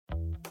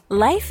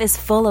Life is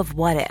full of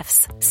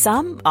what-ifs.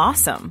 Some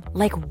awesome,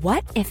 like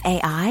what if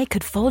AI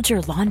could fold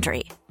your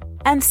laundry?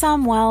 And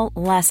some, well,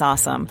 less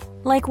awesome,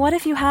 like what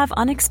if you have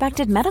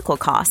unexpected medical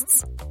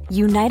costs?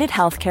 United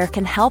Healthcare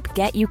can help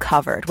get you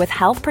covered with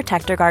Health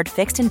Protector Guard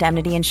fixed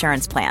indemnity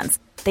insurance plans.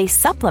 They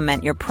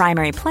supplement your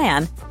primary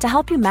plan to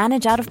help you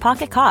manage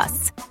out-of-pocket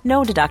costs.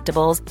 No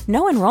deductibles,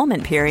 no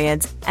enrollment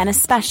periods, and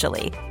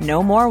especially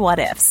no more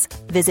what-ifs.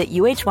 Visit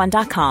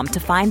uh1.com to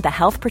find the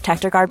Health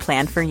Protector Guard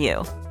plan for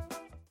you.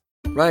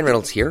 Ryan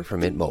Reynolds here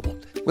from Mint Mobile.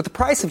 With the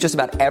price of just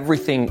about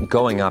everything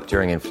going up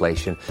during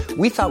inflation,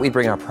 we thought we'd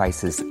bring our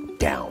prices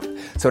down.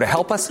 So to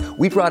help us,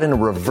 we brought in a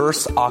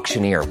reverse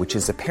auctioneer, which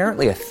is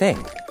apparently a thing.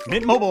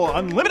 Mint Mobile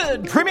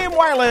Unlimited Premium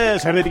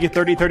Wireless. How to get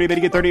 30, 30, bit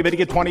to get 30, bit to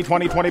get 20,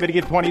 20, 20, bit to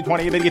get 20,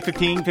 20, bit to get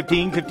 15,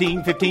 15,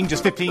 15, 15,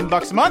 just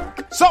 $15 a month?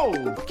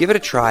 Sold! Give it a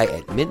try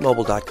at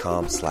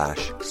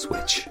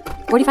mintmobile.com/switch.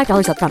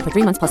 $45 up front for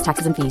 3 months plus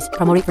taxes and fees.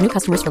 Promo rate for new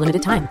customers for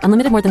limited time.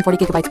 Unlimited more than 40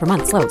 gigabytes per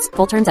month. Slows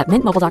full terms at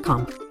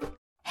mintmobile.com.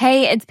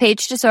 Hey, it's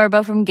Paige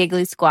DeSorbo from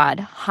Giggly Squad.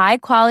 High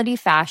quality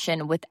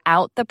fashion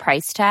without the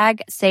price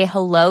tag. Say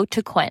hello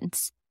to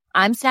Quince.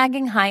 I'm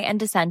snagging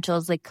high-end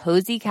essentials like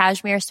cozy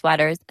cashmere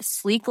sweaters,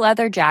 sleek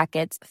leather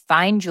jackets,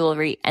 fine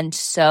jewelry, and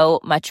so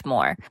much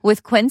more.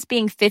 With Quince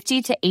being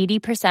 50 to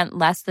 80%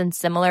 less than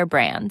similar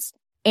brands.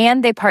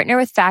 And they partner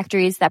with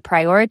factories that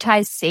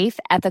prioritize safe,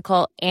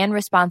 ethical, and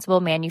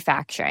responsible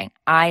manufacturing.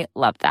 I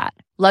love that.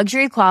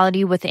 Luxury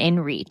quality within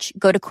reach.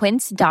 Go to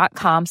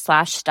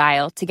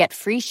quince.com/style to get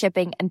free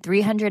shipping and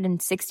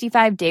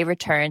 365-day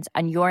returns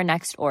on your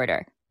next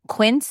order.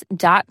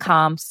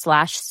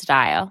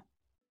 Quince.com/style.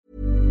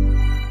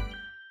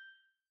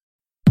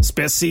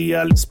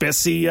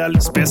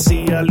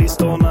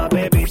 Specialisterna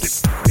baby.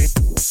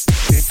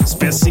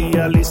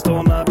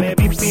 Specialisterna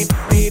baby.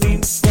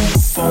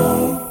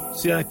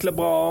 Så jäkla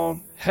bra.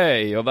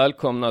 Hej och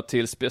välkomna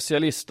till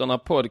Specialisterna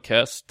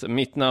podcast.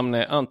 Mitt namn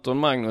är Anton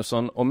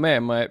Magnusson och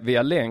med mig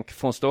via länk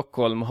från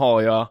Stockholm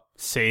har jag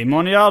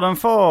Simon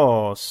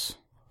Gärdenfors.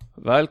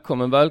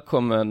 Välkommen,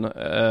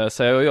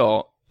 säger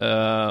jag.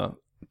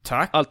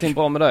 Tack. Allting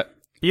bra med dig?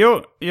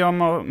 Jo, jag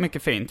mår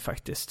mycket fint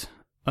faktiskt.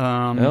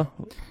 Ja.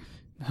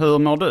 Hur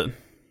mår du?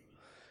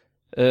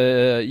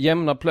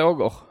 Jämna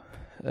plågor,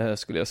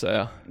 skulle jag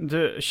säga.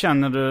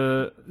 Känner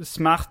du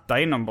smärta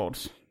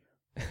inombords?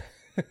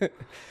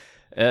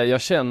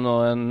 Jag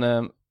känner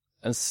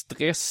en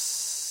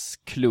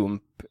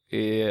stressklump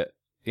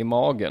i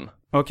magen.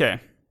 Okej.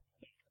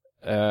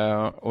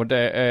 Och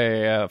det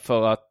är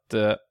för att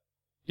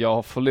jag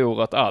har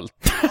förlorat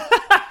allt.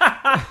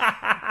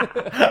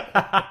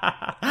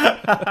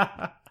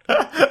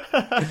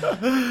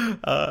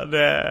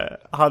 Det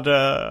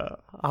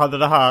hade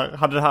det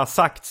här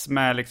sagts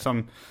med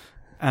liksom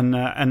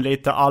en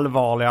lite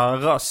allvarligare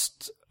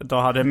röst, då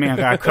hade min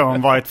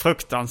reaktion varit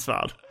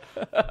fruktansvärd.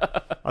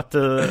 Att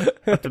du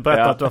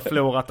berättar att du har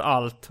förlorat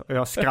allt och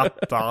jag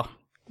skrattar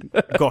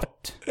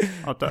gott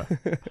åt det.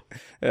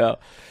 Ja.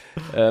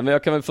 Men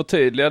jag kan väl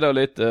förtydliga då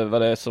lite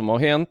vad det är som har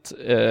hänt.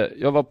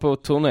 Jag var på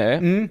turné,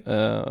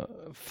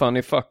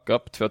 Funny Fuck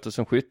Up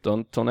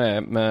 2017,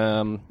 turné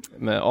med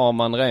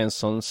Arman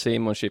Reinsson,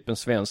 Simon Chippen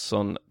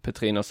Svensson,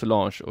 Petrina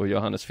Solange och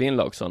Johannes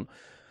Finnlaugsson.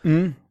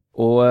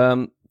 Och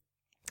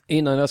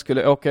innan jag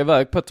skulle åka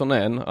iväg på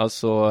turnén,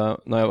 alltså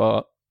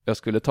när jag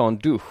skulle ta en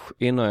dusch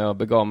innan jag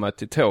begav mig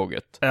till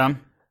tåget. Ja.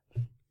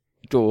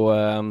 Då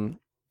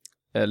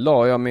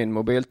la jag min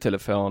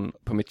mobiltelefon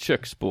på mitt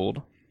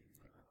köksbord.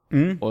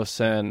 Och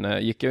sen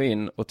gick jag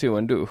in och tog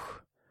en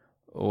dusch.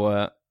 Och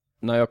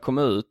när jag kom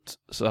ut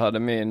så hade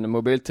min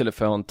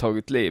mobiltelefon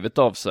tagit livet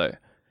av sig.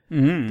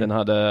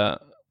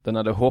 Den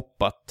hade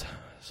hoppat,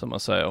 som man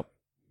säger.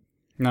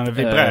 När det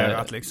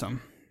vibrerat liksom.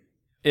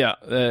 Ja,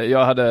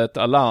 jag hade ett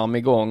alarm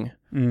igång.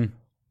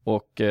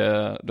 Och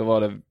då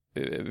var det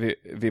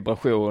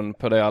vibration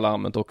på det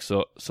alarmet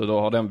också. Så då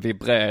har den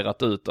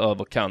vibrerat ut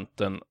över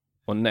kanten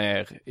och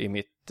ner i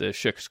mitt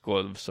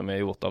köksgolv som är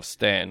gjort av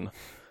sten.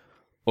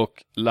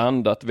 Och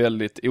landat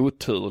väldigt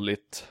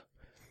oturligt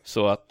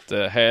så att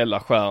hela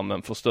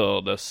skärmen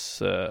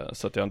förstördes,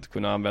 så att jag inte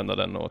kunde använda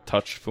den, och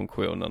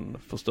touchfunktionen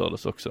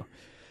förstördes också.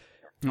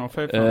 Ja,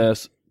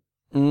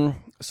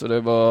 så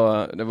det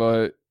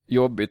var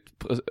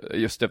jobbigt,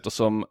 just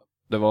eftersom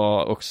det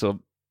var också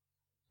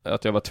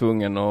att jag var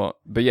tvungen att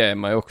bege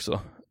mig också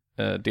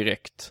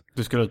direkt.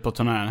 Du skulle ut på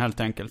turnén helt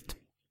enkelt.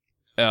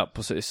 Ja,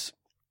 precis.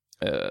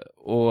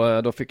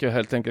 Och då fick jag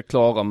helt enkelt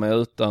klara mig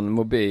utan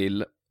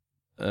mobil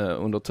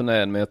under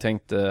turnén, men jag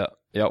tänkte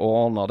jag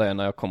ordnar det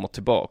när jag kommer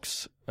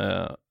tillbaks.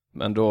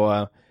 Men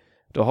då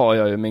har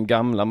jag ju min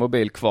gamla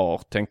mobil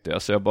kvar, tänkte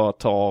jag, så jag bara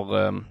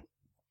tar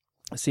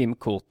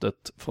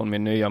simkortet från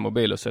min nya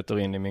mobil och sätter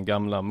in i min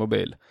gamla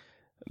mobil.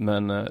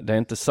 Men det är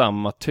inte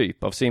samma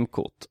typ av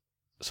simkort,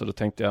 så då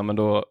tänkte jag, men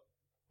då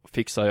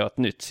fixar jag ett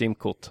nytt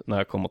simkort när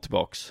jag kommer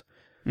tillbaks.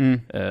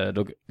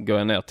 Då går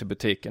jag ner till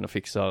butiken och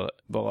fixar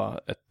bara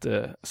ett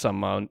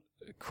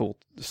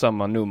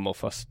samma nummer,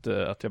 fast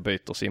att jag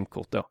byter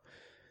simkort då.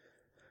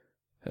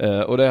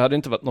 Och det hade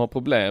inte varit några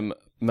problem.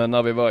 Men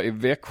när vi var i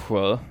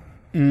Växjö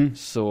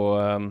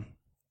så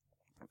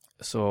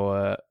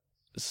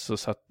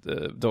satt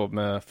då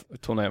med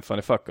turnén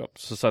Funny Fuck Up,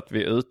 så satt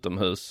vi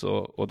utomhus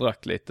och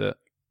drack lite,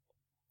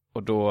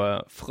 och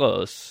då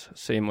frös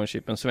Simon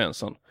Chippen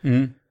Svensson.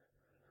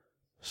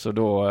 Så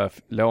då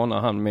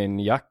lånade han min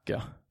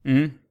jacka.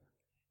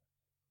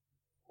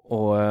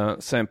 Och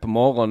sen på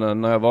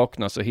morgonen när jag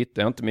vaknade så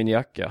hittade jag inte min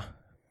jacka.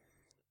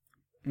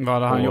 Vad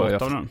hade han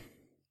gjort av den?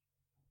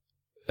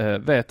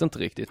 Vet inte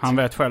riktigt. Han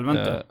vet själv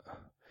inte?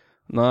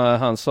 Nej,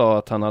 han sa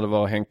att han hade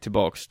bara hängt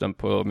tillbaks den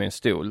på min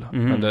stol.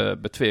 Men det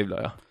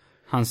betvivlar jag.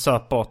 Han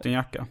söp bort din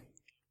jacka?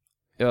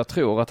 Jag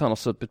tror att han har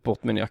supit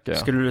bort min jacka, ja.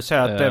 Skulle du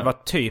säga att det var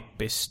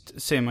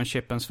typiskt Simon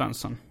Chippen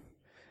Svensson?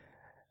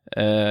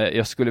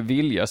 Jag skulle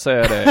vilja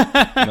säga det,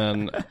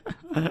 men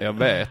jag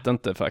vet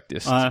inte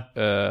faktiskt.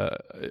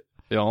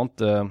 Jag har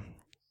inte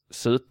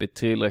supit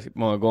tillräckligt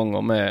många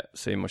gånger med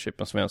Simon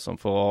Chippen Svensson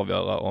för att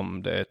avgöra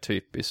om det är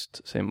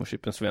typiskt Simon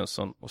Chippen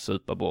Svensson att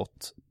supa bort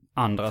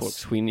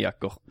folks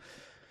skinnjackor.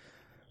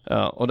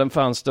 Ja, och den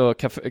fanns då,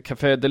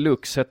 Café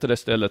Deluxe hette det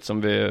stället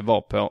som vi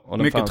var på. Och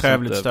den mycket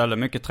trevligt ställe,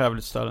 mycket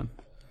trevligt ställe.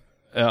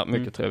 Ja,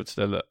 mycket trevligt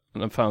ställe.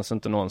 Den fanns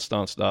inte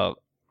någonstans där.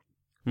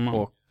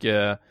 Och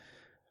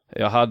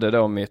jag hade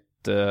då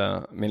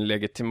min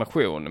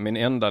legitimation, min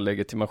enda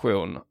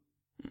legitimation.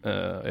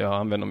 Jag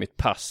använder mitt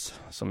pass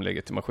som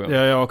legitimation.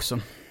 Ja, jag också.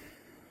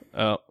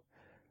 Ja.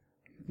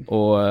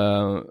 Och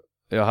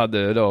jag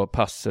hade då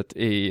passet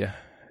i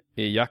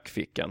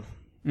jackfickan.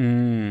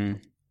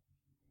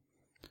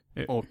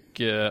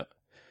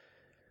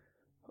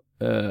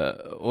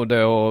 Och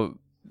då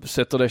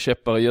sätter det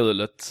käppar i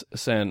hjulet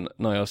sen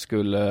när jag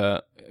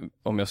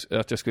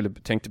skulle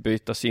tänkte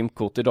byta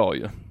simkort idag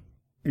ju.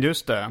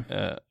 Just det.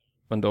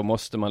 Men då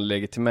måste man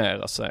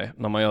legitimera sig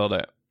när man gör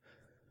det.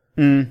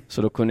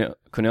 Så då kunde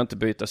jag inte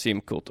byta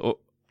simkort. Och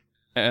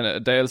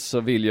dels så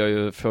vill jag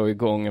ju få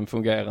igång en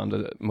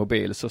fungerande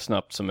mobil så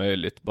snabbt som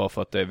möjligt, bara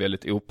för att det är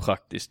väldigt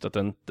opraktiskt att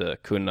inte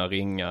kunna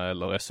ringa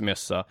eller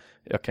smsa.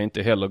 Jag kan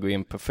inte heller gå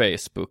in på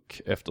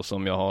Facebook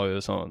eftersom jag har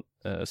ju sån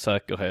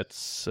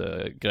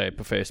säkerhetsgrej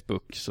på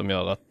Facebook som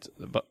gör att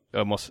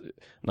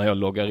när jag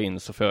loggar in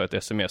så får jag ett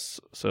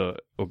sms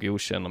och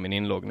godkänner min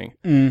inloggning.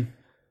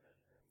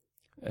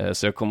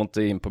 Så jag kommer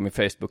inte in på min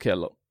Facebook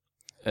heller.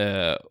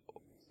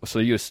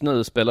 Så just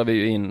nu spelar vi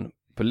ju in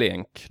på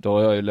länk. Då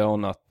har jag ju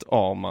lånat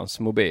Armans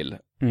mobil.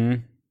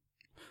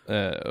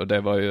 Och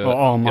det var ju... Och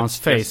Armans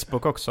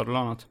Facebook också har du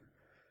lånat?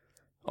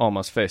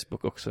 Armans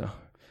Facebook också, ja.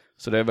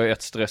 Så det var ju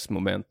ett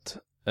stressmoment.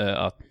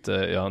 Att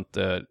jag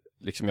inte...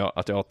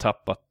 att jag har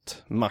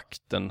tappat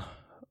makten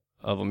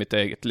över mitt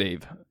eget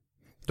liv.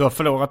 Du har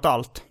förlorat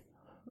allt?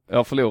 Jag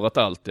har förlorat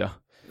allt, ja.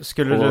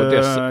 Skulle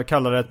du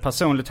kalla det ett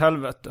personligt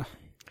helvete?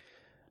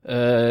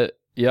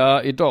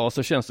 Ja, idag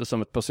så känns det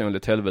som ett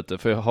personligt helvete.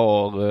 För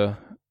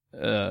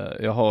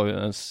jag har ju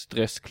en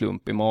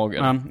stressklump i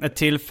magen. Ett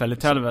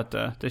tillfälligt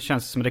helvete. Det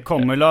känns som att det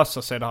kommer att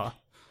lösa sig det här.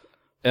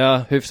 Ja,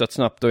 hyfsat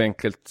snabbt och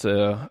enkelt.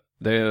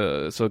 Det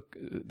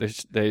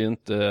är ju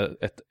inte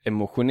ett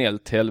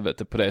emotionellt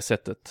helvete på det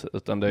sättet.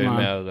 Utan det är ju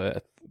mer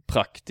ett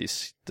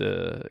praktiskt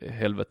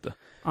helvete.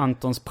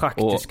 Antons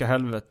praktiska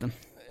helvete.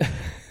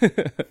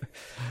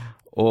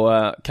 Och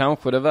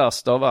kanske det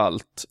värsta av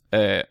allt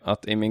är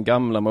att i min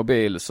gamla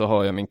mobil så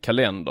har jag min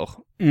kalender.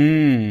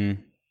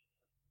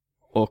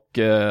 Och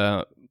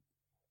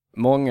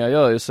många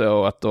gör ju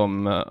så att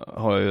de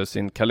har ju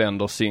sin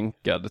kalender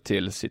synkad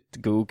till sitt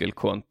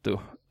Google-konto.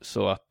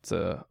 Så att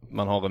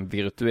man har en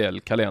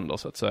virtuell kalender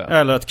så att säga.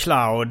 Eller ett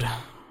cloud.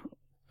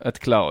 Ett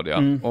cloud,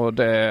 ja. Och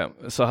det,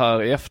 så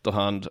här i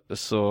efterhand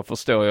så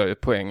förstår jag ju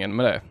poängen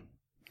med det.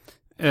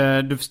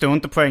 Du förstår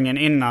inte poängen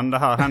innan det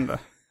här hände?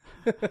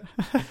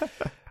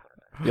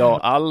 Jag har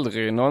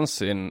aldrig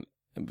någonsin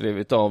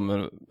blivit av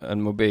med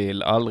en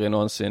mobil. Aldrig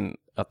någonsin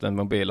att en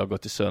mobil har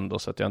gått i sönder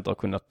så att jag inte har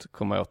kunnat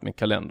komma åt min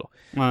kalender.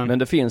 Men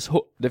det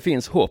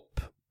finns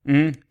hopp.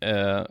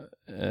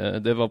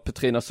 Det var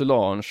Petrina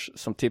Solange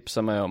som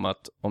tipsade mig om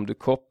att om du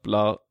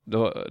kopplar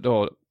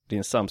då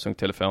din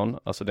Samsung-telefon,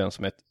 alltså den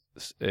som är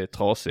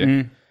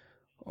trasig.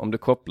 Om du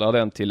kopplar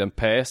den till en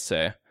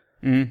PC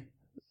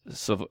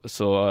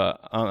så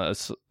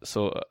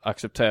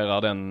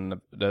accepterar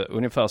den det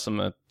ungefär som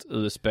ett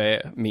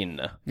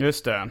USB-minne.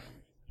 Just det.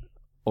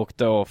 Och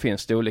då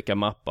finns det olika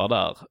mappar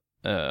där.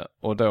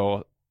 Och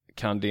då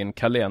kan din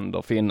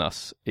kalender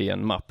finnas i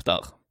en mapp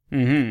där.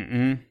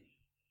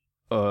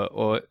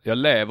 Och jag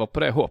lever på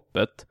det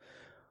hoppet.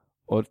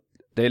 Och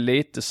det är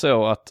lite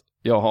så att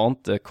jag har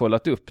inte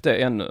kollat upp det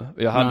ännu.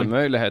 Jag hade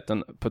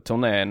möjligheten på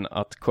turnén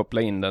att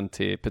koppla in den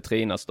till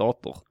Petrinas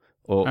dator.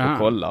 Och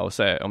kolla och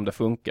se om det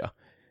funkar.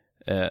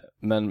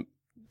 Men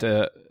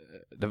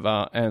det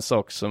var en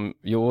sak som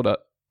gjorde...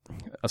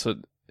 Alltså,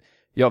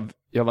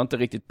 jag var inte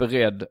riktigt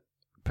beredd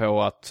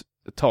på att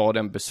ta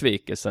den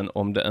besvikelsen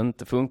om det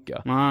inte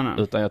funkar.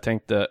 Utan jag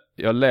tänkte,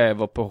 jag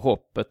lever på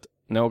hoppet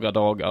några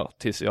dagar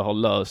tills jag har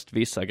löst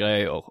vissa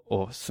grejer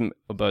och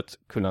börjat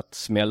kunna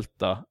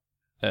smälta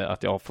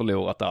att jag har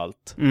förlorat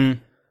allt.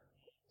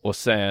 Och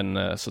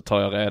sen så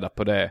tar jag reda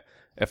på det,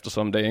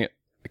 eftersom det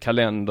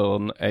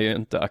kalendern är ju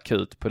inte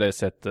akut på det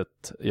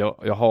sättet.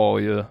 Jag har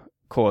ju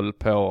koll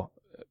på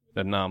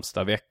de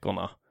närmsta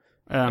veckorna.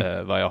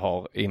 Vad jag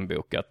har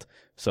inbokat.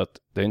 Så att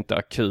det är inte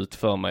akut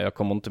för mig. Jag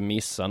kommer inte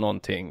missa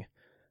någonting.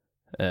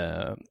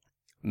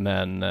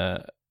 Men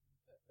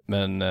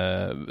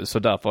så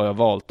därför har jag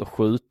valt att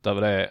skjuta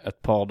det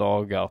ett par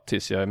dagar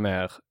tills jag är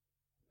mer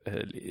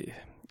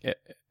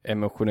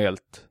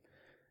emotionellt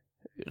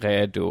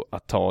redo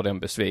att ta den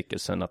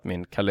besvikelsen att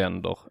min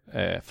kalender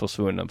är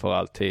försvunnen för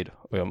alltid.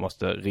 Och jag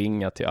måste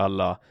ringa till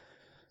alla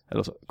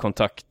eller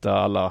kontakta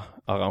alla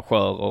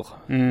arrangörer.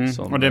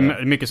 Och det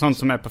är mycket sånt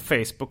som är på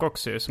Facebook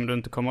också som du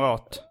inte kommer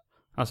åt.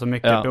 Alltså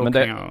mycket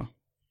bokningar.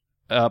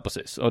 Ja,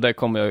 precis. Och det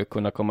kommer jag ju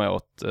kunna komma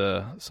åt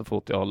så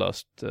fort jag har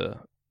löst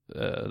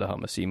det här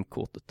med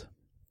simkortet.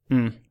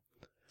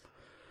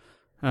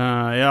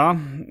 Ja,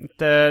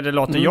 det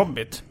låter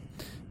jobbigt.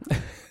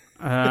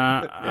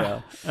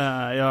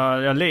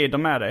 Jag lider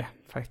med dig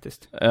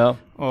faktiskt. Ja.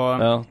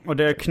 Och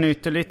det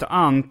knyter lite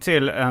an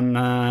till en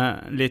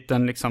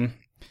liten liksom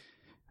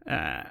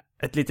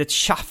ett litet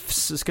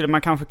tjafs skulle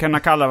man kanske kunna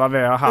kalla vad vi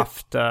har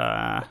haft.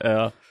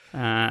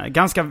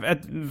 Ganska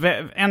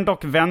ändå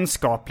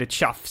vänskapligt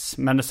tjafs,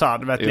 men det sa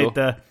du vet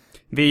lite,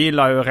 vi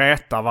gillar ju att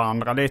reta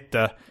varandra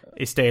lite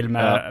i stil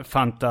med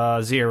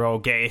Fanta Zero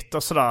Gate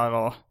och sådär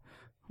och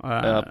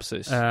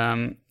precis.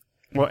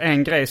 Och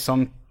en grej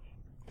som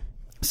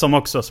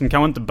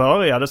kanske inte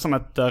började som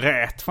ett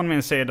rät från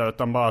min sida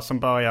utan bara som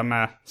började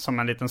med som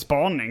en liten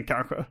spaning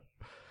kanske.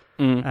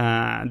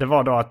 Det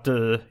var då att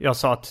jag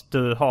sa att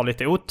du har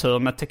lite otur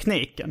med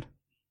tekniken.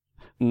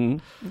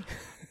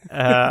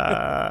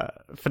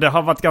 För det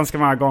har varit ganska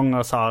många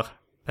gånger så här,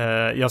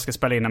 jag ska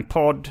spela in en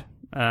podd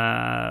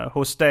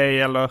hos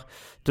dig eller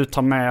du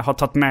har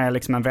tagit med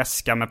liksom en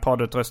väska med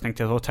poddutrustning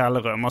till ett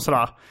hotellrum och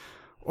sådär.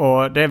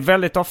 Och det är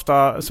väldigt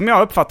ofta, som jag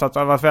har uppfattat,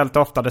 har varit väldigt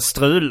ofta det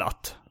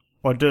strulat.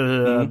 Och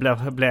du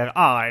blir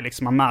arg,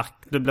 liksom,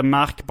 du blir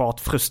märkbart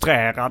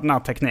frustrerad när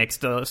teknik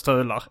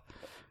strular.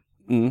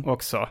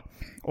 Också.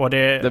 Och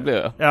det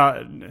blir jag. Ja,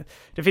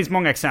 det finns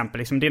många exempel.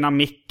 Liksom, dina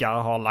mickar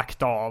har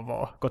lagt av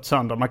och gått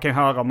sönder. Man kan ju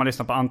höra om man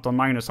lyssnar på Anton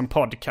Magnusson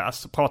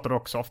podcast så pratar du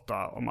också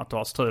ofta om att du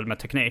har strul med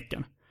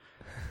tekniken.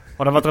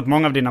 Och det har varit rätt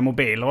många av dina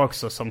mobiler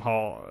också som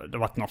det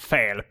varit något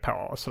fel på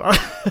och sådär.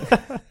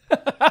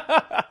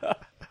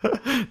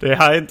 Det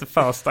här är inte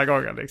första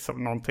gången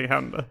liksom någonting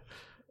händer.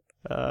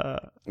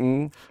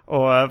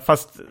 Och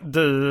fast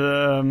du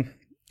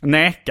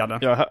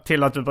nekade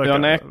till att du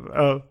brukar...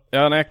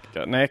 Jag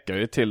nekar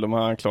ju till de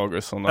här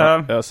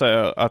anklagelserna. Jag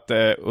säger att det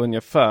är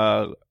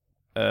ungefär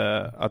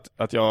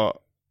att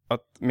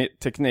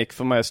teknik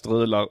för mig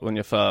strular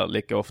ungefär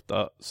lika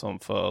ofta som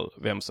för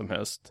vem som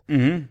helst.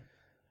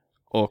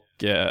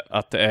 Och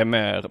att det är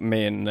mer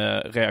min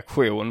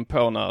reaktion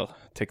på när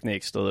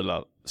teknik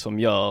strular som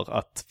gör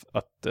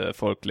att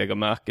folk lägger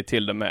märke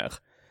till det mer.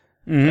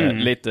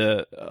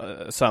 Lite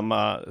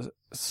samma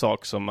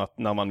sak som att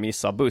när man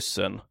missar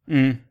bussen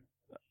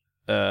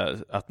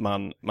att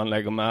man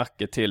lägger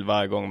märke till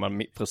varje gång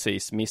man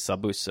precis missar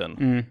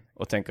bussen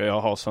och tänker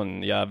jag har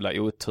sån jävla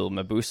otur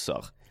med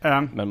bussar.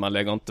 Men man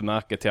lägger inte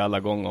märke till alla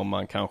gånger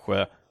man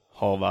kanske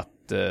har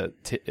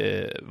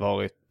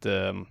varit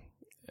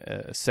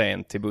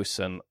sen till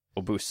bussen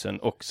och bussen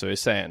också är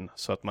sen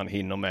så att man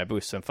hinner med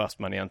bussen fast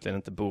man egentligen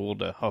inte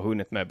borde ha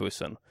hunnit med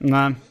bussen.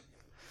 Nej.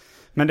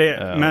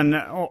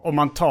 Men om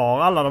man tar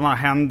alla de här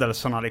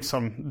händelserna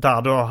liksom,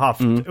 där du har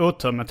haft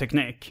otur med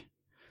teknik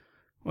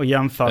och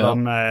jämför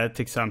dem med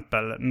till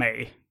exempel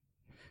mig.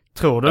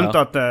 Tror du inte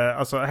att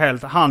alltså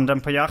helt handen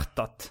på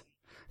hjärtat,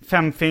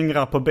 5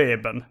 fingrar på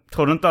Bibeln.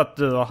 Tror du inte att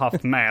du har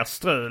haft mer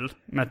strul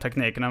med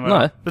tekniken än vad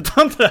Nej. Du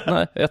tror inte det?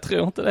 Nej, jag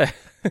tror inte det.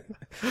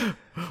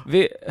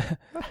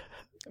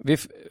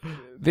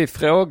 Vi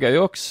frågar ju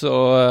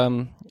också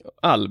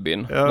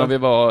Albin när vi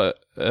var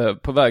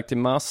på väg till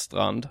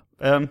Marstrand.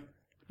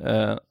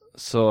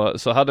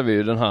 Så hade vi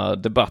ju den här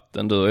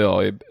debatten, du och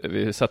jag,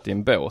 vi satt i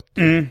en båt.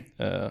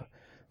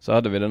 Så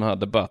hade vi den här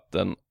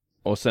debatten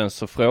och sen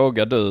så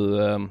frågade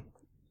du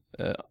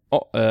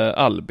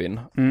Albin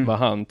vad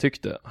han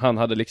tyckte. Han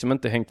hade liksom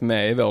inte hängt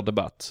med i vår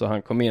debatt så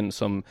han kom in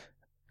som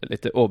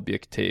lite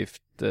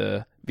objektivt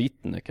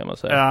vittne kan man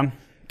säga. Ja,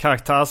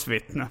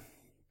 karaktärsvittne.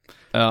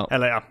 Ja.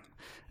 Eller ja.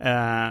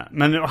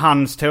 Men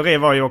hans teori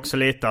var ju också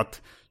lite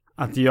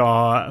att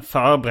jag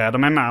förbereder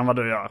mig mer än vad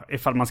du gör.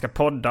 Ifall man ska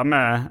podda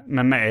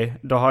med mig,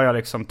 då har jag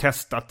liksom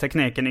testat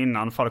tekniken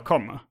innan folk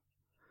kommer.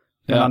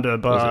 Medan du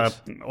börjar,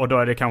 och då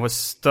är det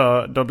kanske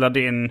då blir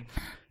din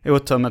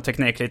otur med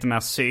teknik lite mer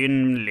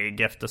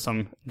synlig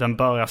eftersom den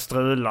börjar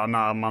strula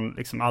när man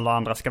liksom alla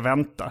andra ska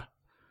vänta.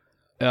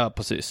 Ja,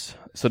 precis.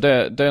 Så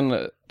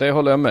det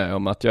håller jag med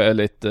om att jag är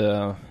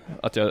lite,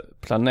 att jag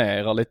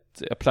planerar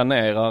lite, jag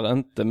planerar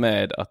inte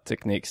med att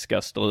teknik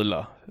ska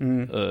strula.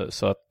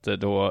 Så att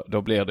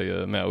då blir det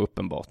ju mer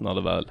uppenbart när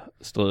det väl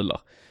strular.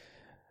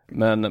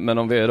 Men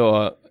om vi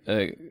då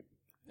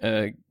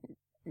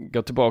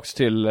går tillbaks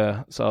till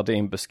så här,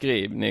 din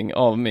beskrivning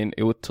av min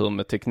otur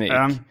med teknik.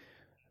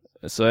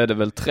 Så är det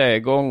väl 3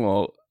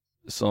 gånger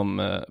som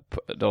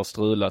det har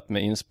strulat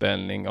med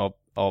inspelning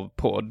av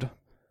podd.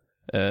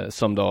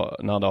 Som då,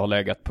 när det har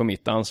legat på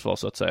mitt ansvar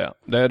så att säga.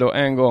 Det är då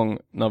en gång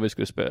när vi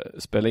skulle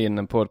spela in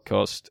en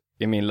podcast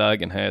i min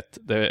lägenhet.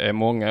 Det är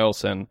många år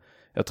sedan.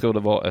 Jag tror det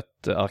var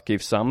ett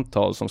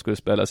arkivsamtal som skulle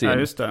spelas in. Ja,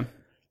 just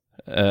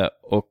det.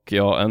 Och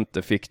jag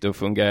inte fick det att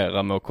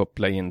fungera med att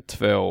koppla in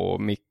 2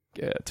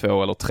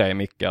 eller 3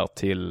 mickar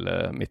till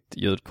mitt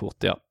ljudkort.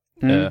 Ja.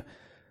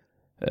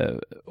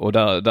 Och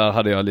där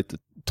hade jag lite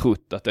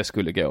trott att det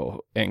skulle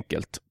gå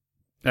enkelt.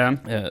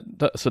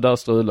 Så där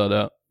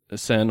strulade.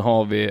 Sen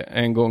har vi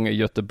en gång i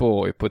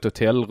Göteborg på ett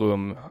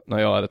hotellrum när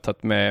jag hade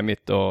tagit med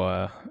mitt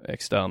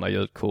externa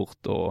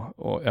ljudkort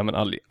och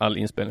all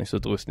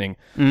inspelningsutrustning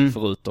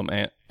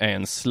förutom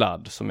en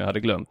sladd som jag hade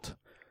glömt.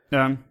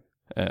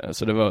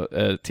 Så det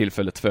var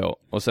tillfälle 2.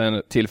 Och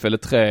sen tillfälle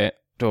 3,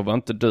 då var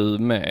inte du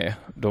med.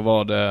 Då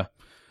var det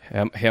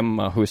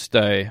hemma hos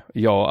dig.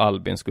 Jag och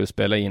Albin skulle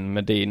spela in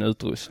med din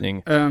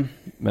utrustning.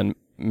 Men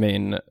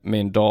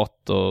min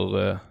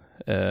dator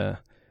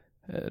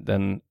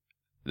den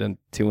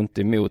tog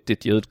inte emot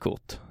ditt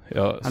ljudkort. Det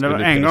var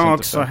en gång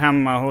också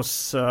hemma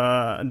hos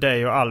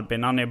dig och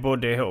Albin när ni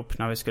bodde ihop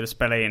när vi skulle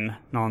spela in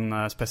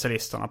någon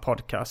specialisterna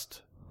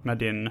podcast med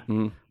din.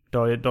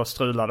 Då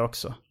strulade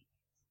också.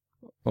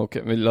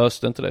 Okej, vi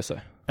löste inte det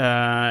sig?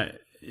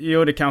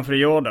 Jo, det kanske det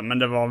gjorde, men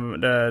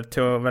det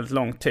tog väldigt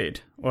lång tid.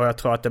 Och jag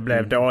tror att det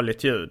blev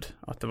dåligt ljud.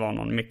 Att det var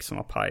någon mick som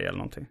var paj eller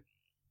någonting.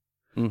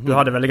 Du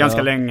hade väl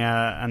ganska länge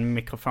en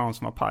mikrofon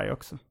som var paj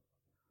också?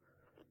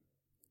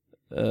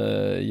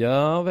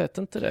 Jag vet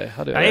inte det.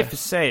 Hade jag... Nej, för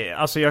sig.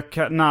 Alltså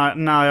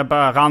när jag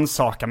börjar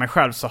rannsaka mig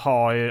själv så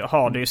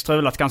har det ju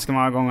strulat ganska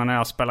många gånger när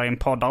jag spelar in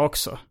poddar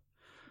också.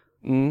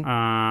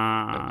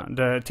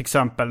 Till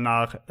exempel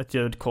när ett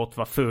ljudkort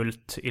var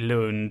fullt i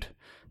Lund.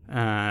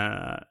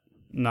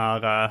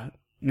 När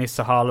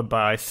Nisse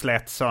Hallberg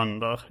slet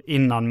sönder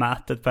innan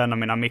mätet på en av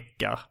mina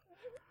mickar.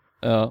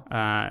 Ja.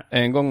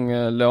 En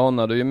gång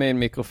lånade du ju min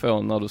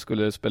mikrofon när du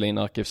skulle spela in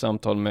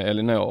arkivsamtal med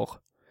Elinor.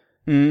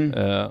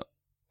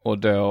 Och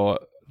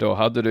då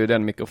hade du ju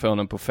den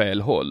mikrofonen på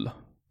fel håll.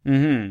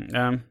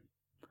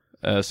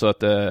 Så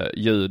att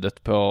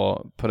ljudet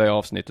på det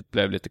avsnittet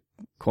blev lite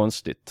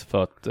konstigt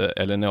för att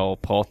Elinor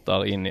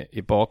pratar in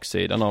i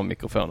baksidan av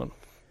mikrofonen.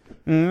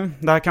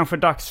 Det här kanske är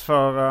dags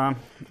för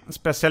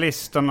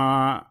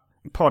specialisterna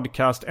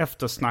podcast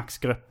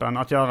eftersnacksgruppen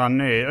att göra en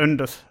ny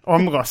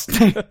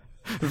omröstning.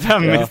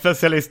 Vem i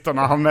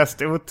specialisterna har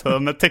mest otur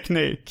med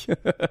teknik?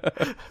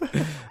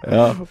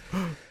 Ja.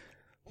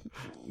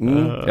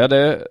 Ja,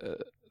 det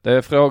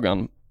är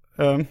frågan.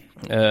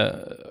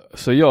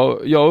 Så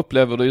jag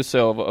upplever det ju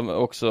så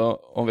också,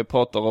 om vi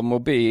pratar om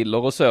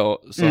mobiler och så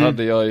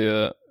hade jag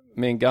ju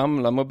min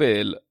gamla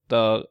mobil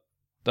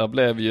där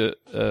blev ju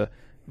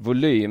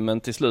volymen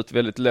till slut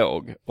väldigt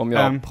låg. Om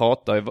jag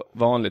pratade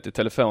vanligt i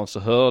telefon så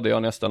hörde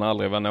jag nästan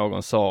aldrig vad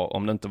någon sa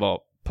om det inte var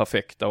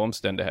perfekta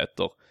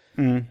omständigheter.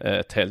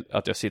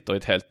 Att jag sitter i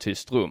ett helt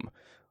tyst rum.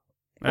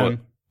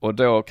 Och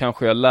då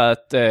kanske jag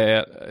lät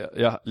det,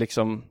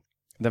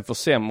 den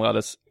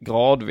försämrades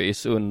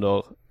gradvis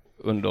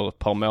under ett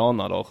par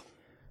månader.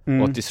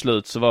 Och till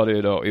slut så var det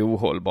ju då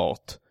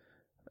ohållbart.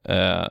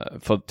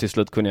 För till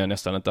slut kunde jag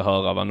nästan inte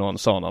höra vad någon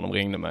sa när de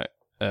ringde mig.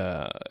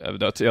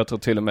 Jag tror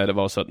till och med det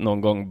var så att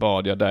någon gång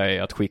bad jag dig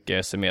att skicka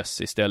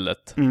sms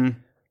istället.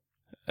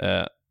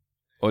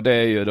 Och det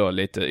är ju då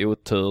lite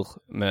otur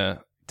med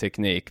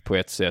teknik på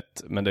ett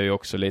sätt. Men det är ju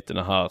också lite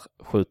det här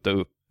skjuta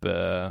upp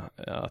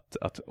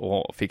att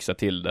fixa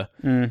till det.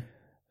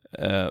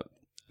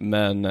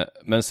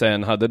 Men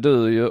sen hade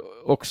du ju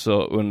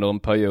också under en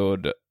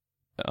period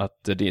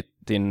att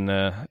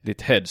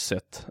ditt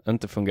headset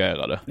inte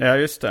fungerade. Ja,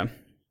 just det.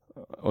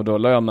 Och då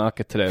lade jag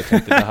märke till det och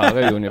tänkte det här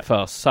är ju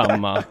ungefär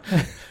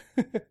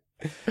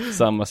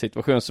samma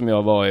situation som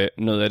jag var i.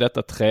 Nu är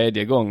detta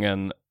 3:e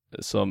gången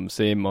som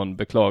Simon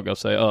beklagar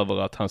sig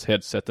över att hans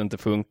headset inte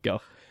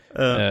funkar.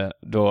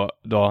 Då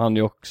har han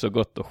ju också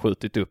gått och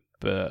skjutit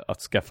upp att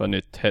skaffa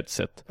nytt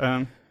headset.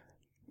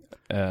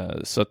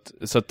 Så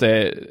att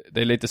det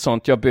är lite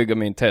sånt jag bygger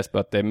min test på,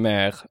 att det är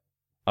mer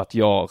att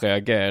jag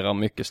reagerar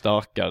mycket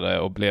starkare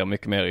och blir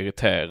mycket mer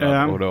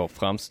irriterad och då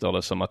framstår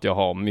det som att jag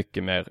har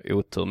mycket mer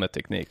otur med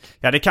teknik.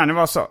 Ja, det kan ju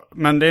vara så.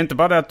 Men det är inte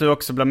bara det att du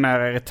också blir mer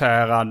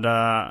irriterad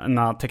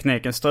när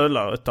tekniken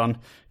strular, utan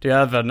det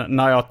är även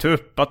när jag tog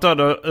upp att du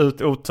hade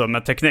otur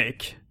med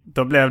teknik.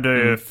 Då blev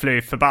du ju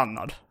fly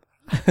förbannad.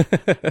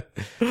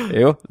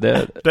 Jo, det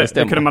stämmer.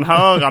 Det kunde man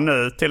höra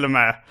nu till och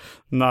med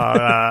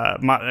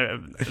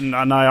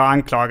när jag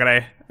anklagar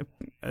dig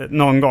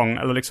någon gång,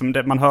 eller liksom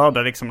man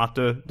hörde liksom att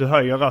du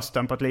höjer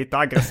rösten på ett lite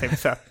aggressivt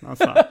sätt.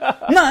 Alltså,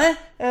 nej!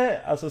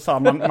 Alltså så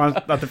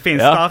att det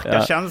finns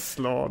starka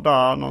känslor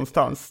där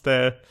någonstans.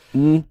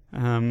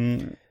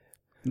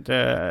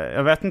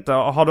 Jag vet inte,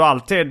 har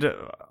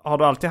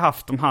du alltid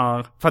haft de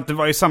här, för att det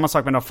var ju samma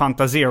sak med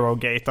Fanta Zero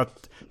Gate,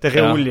 att det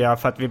roliga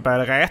för att vi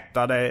började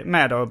rätta det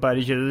med det och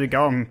började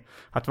ljuga om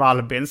att det var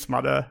Albin som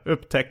hade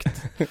upptäckt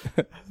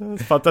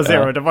Fanta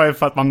Zero, det var ju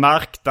för att man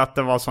märkte att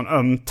det var sån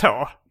öm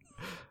tå.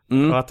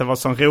 Och att det var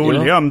sån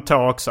rolig öm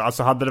tå också.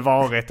 Alltså hade det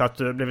varit att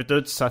du blivit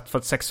utsatt för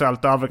ett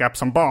sexuellt övergrepp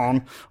som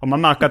barn, och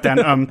man märker att det är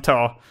en öm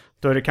tå,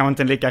 då är det kanske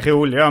inte en lika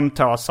rolig öm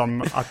tå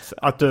som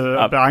att du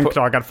blir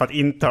anklagad för att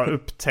inte ha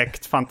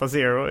upptäckt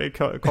fantasier i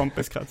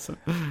kompiskretsen.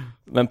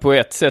 Men på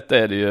ett sätt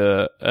är det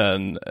ju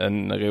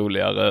en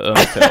roligare öm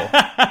tå.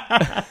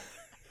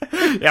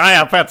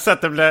 Ja, på ett sätt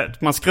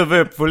man skruvar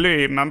upp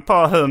volymen på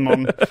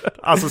humorn.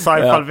 Alltså så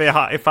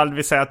ifall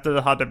vi säger att du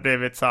hade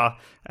blivit så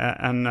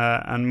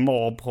en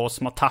morbror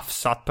som har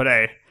tafsat på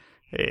dig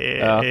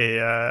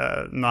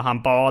när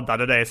han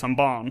badade dig som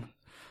barn.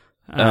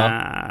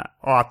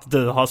 Och att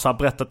du har så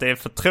berättat det i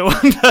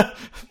förtroende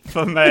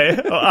för mig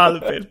och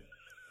Albin.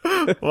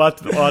 och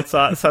att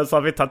sen så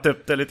har vi tagit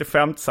upp det lite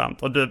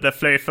skämtsamt och du blev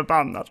fly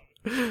förbannad.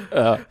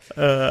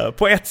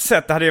 På ett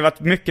sätt hade det varit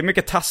mycket,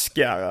 mycket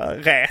taskigare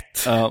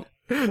rät.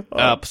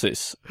 Ja,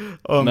 precis.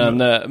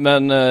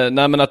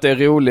 Men att det är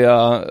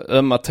roliga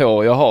ömma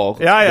tår jag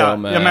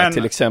har.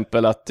 Till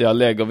exempel att jag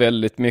lägger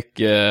väldigt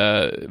mycket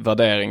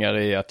värderingar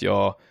i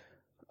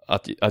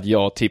att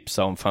jag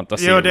tipsar om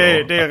fantasi. Jo, det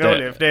är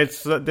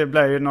roligt. Det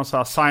blir ju någon sån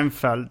här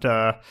Seinfeld.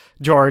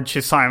 George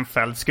i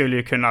Seinfeld skulle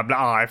ju kunna bli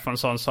arg för en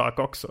sån sak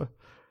också.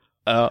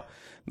 Ja,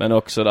 men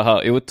också det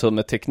här otur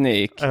med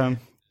teknik.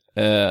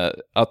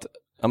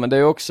 Men det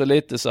är också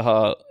lite så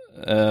här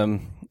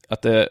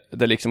att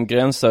det liksom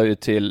gränsar ju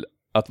till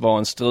att vara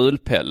en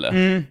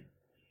strulpelle.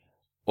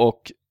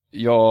 Och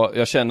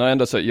jag känner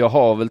ändå så, jag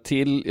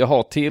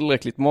har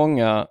tillräckligt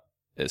många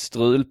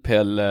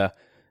strulpelle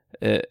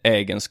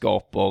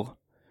egenskaper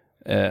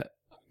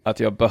att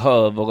jag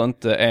behöver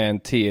inte en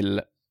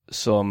till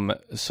som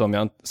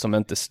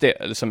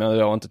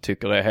jag inte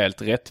tycker är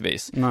helt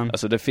rättvis.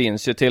 Alltså det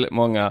finns ju till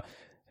många,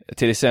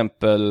 till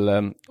exempel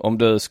om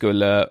du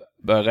skulle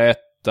börja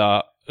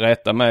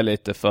rätta mig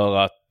lite för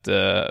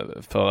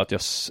att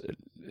jag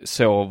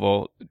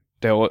sover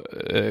då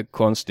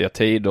konstiga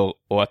tider,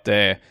 och att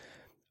det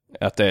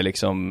är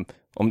liksom,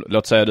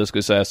 låt säga du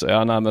skulle säga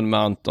så, men med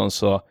Anton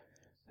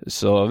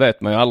så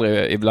vet man ju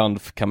aldrig,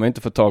 ibland kan man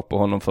inte få tag på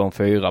honom förrän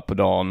 4 på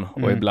dagen,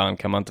 och ibland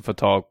kan man inte få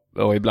tag,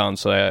 och ibland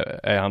så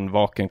är han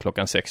vaken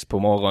 6 på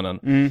morgonen.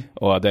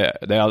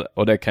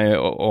 Och det kan ju,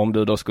 om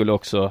du då skulle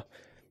också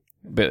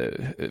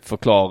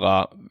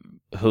förklara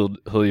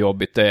hur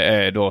jobbigt det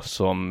är då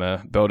som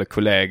både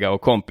kollega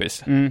och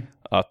kompis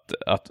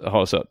att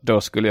ha så,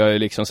 då skulle jag ju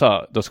liksom så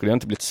här, då skulle jag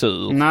inte blivit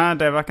sur. Nej,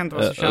 det verkar inte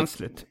vara så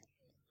känsligt.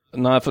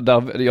 Nej,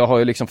 för jag har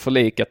ju liksom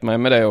förlikat mig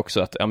med det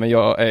också, att men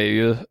jag är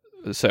ju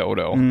så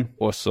då,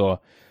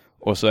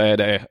 och så är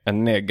det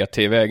en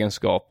negativ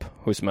egenskap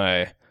hos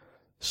mig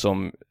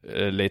som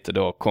lite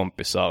då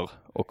kompisar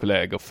och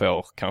kollegor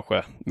får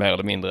kanske mer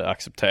eller mindre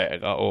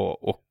acceptera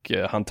och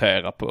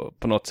hantera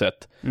på något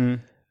sätt.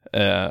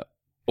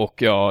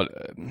 Och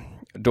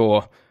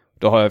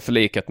då har jag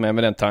förlikat mig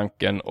med den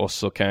tanken, och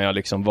så kan jag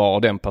liksom vara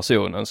den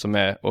personen som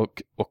är,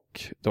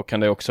 och då kan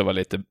det också vara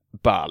lite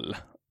ball.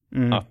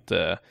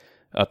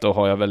 Att då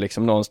har jag väl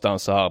liksom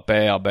någonstans så här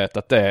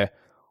bearbetat det,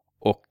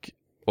 och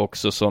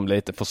också som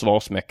lite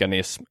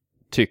försvarsmekanism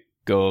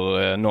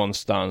tycker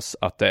någonstans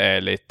att det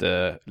är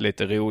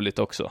lite roligt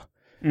också.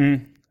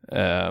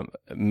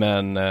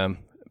 Men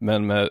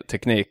med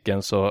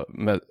tekniken så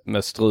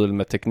med strul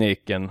med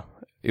tekniken,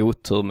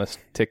 otur med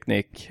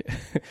teknik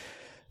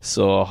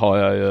så har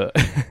jag ju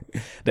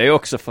det är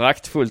också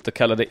föraktfullt att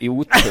kalla det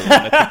otur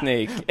med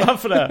teknik.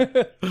 Varför det?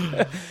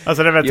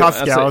 Alltså det är väl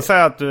taskigare att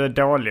säga att du är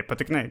dålig på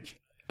teknik.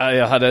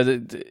 Jag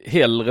hade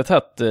hellre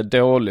tagit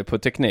dålig på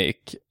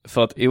teknik,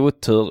 för att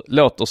otur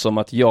låter som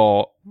att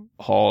jag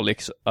har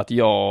liksom, att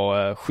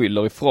jag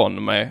skyller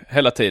ifrån mig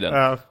hela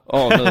tiden.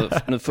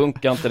 Nu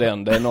funkar inte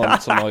den, det är någon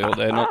som har gjort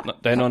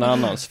det är någon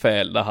annans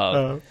fel det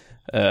här.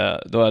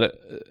 Då är det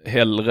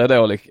hellre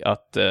dålig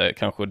att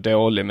kanske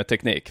dålig med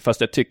teknik,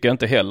 fast jag tycker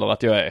inte heller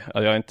att jag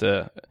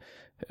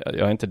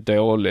är inte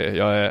dålig.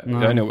 Jag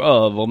är nog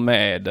över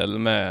medel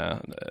med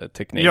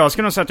teknik. Jag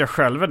skulle nog säga att jag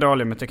själv är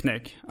dålig med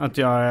teknik. Att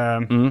jag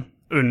är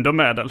under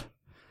medel.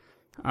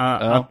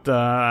 Att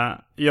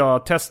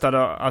jag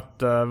testade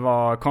att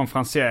vara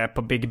konferencier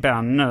på Big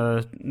Ben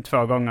nu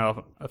 2 gånger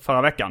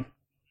förra veckan.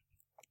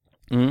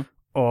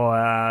 Och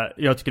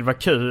jag tycker det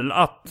var kul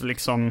att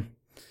liksom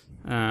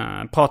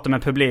prata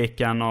med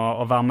publiken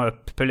och värma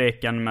upp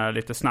publiken med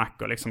lite snack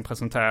och liksom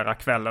presentera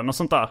kvällen och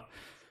sånt där.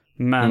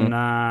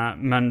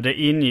 Men det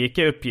ingick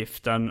i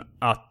uppgiften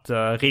att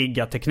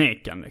rigga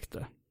tekniken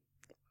lite.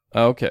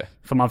 Okay.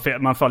 För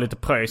man får lite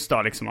pröjs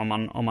då liksom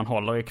om man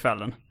håller i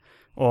kvällen.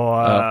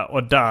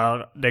 Och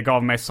där, det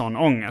gav mig sån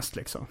ångest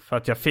liksom. För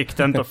att jag fick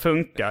det inte att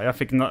funka. Jag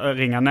fick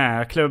ringa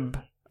ner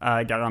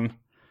klubbägaren.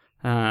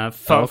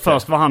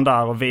 Först var han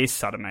där och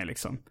visade mig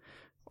liksom.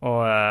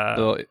 Och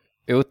du har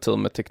otur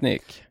med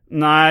teknik.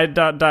 Nej,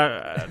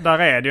 där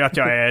är det ju att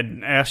jag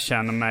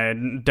erkänner mig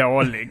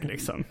dålig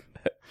liksom.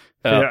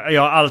 Jag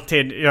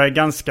är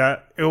ganska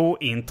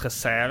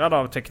ointresserad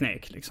av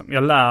teknik liksom.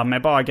 Jag lär mig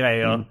bara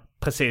grejer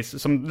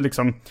precis som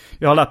liksom,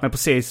 jag har lärt mig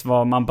precis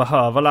vad man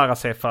behöver lära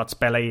sig för att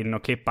spela in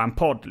och klippa en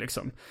podd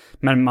liksom.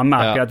 Men man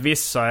märker att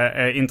vissa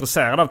är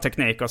intresserade av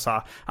teknik och så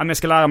här, jag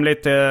ska lära mig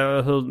lite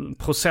hur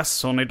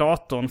processorn i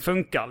datorn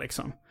funkar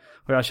liksom.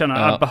 Och jag känner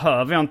att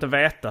behöver jag inte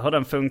veta hur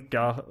den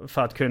funkar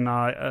för att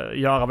kunna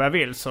göra vad jag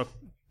vill, så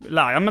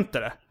lär jag mig inte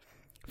det.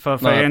 För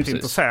jag är inte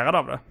intresserad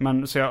av det.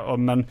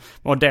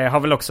 Och det har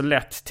väl också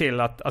lett till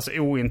att, alltså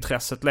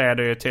ointresset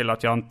leder ju till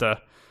att jag inte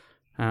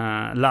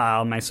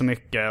lär mig så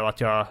mycket och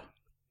att jag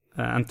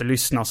inte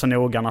lyssnar så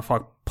noga när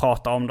folk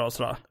pratar om det och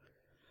sådär.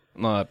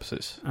 Nej,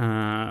 precis.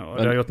 Och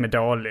det har gjort mig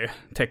dålig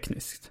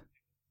tekniskt.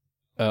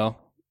 Ja,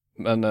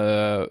 men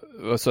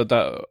så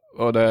där,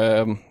 och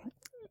det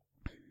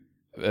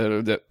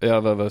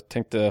jag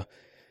tänkte,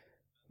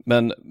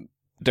 men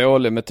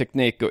dålig med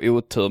teknik och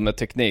otur med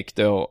teknik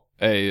då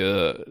är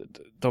ju,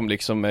 de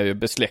liksom är ju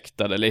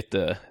besläktade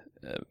lite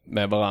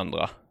med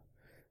varandra.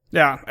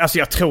 Ja, alltså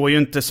jag tror ju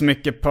inte så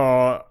mycket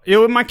på...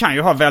 Jo, man kan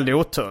ju ha väldigt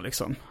otur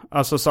liksom.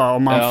 Alltså så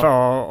om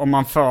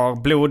man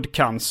får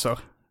blodcancer.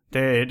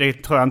 Det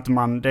tror jag inte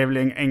man... Det är väl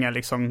inga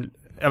liksom...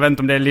 Jag vet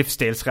inte om det är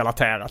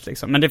livsstilsrelaterat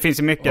liksom. Men det finns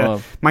ju mycket...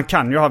 Man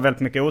kan ju ha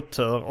väldigt mycket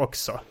otur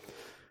också.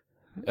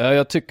 Ja,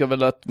 jag tycker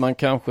väl att man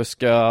kanske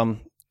ska...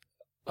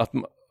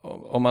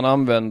 Om man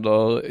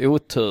använder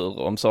otur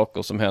om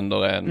saker som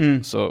händer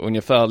en, så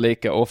ungefär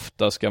lika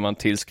ofta ska man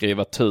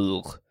tillskriva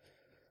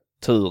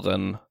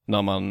turen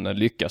när man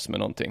lyckas med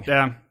någonting.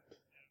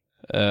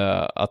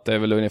 Att det är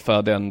väl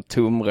ungefär den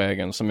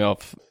tumregeln som jag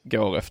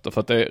går efter.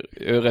 För att det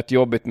är rätt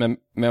jobbigt med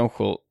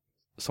människor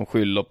som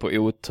skyller på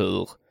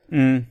otur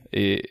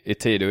i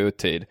tid och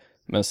otid.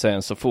 Men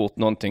sen så fort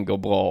någonting går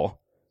bra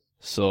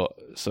så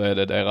är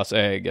det deras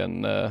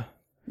egen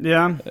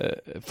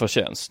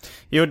förtjänst.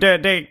 Jo,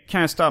 det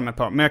kan jag störa mig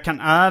på. Men jag kan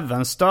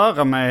även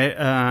störa mig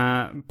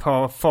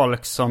på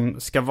folk som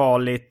ska vara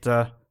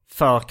lite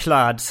för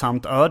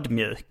klädsamt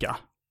ödmjuka.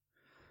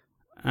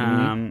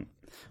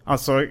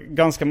 Alltså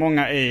ganska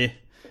många i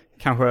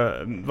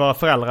kanske våra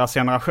föräldrars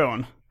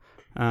generation.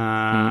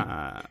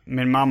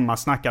 Min mamma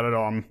snackade då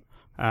om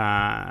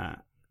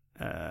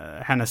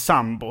hennes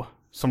sambo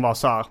som var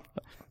så här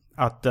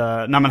att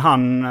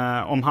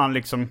om han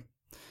liksom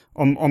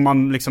om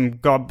man liksom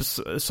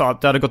sa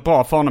att det hade gått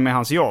bra för honom i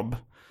hans jobb,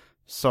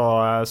 så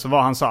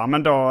var han så här,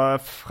 men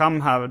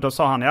då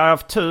sa han jag har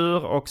haft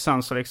tur, och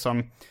sen så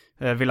liksom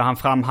ville han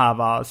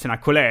framhäva sina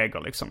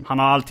kollegor liksom. Han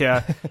har alltid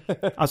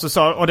alltså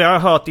så, och det har jag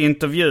hört i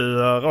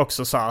intervjuer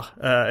också så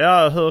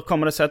här, hur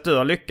kommer det sig att du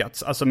har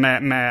lyckats alltså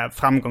med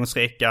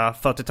framgångsrika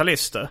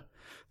 40-talister?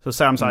 Så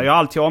säger han så här, jag har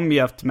alltid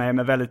omgett mig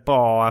med väldigt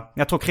bra,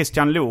 jag tror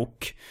Christian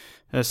Lok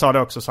sa det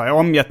också så här, jag har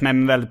omgett mig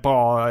med väldigt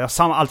bra, jag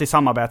har alltid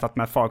samarbetat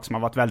med folk som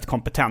har varit väldigt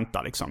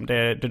kompetenta liksom. Det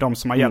är de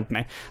som har hjälpt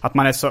mig. Att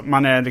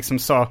man är liksom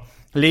så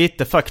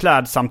lite för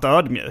klädsamt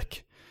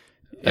ödmjuk.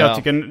 Jag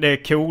tycker det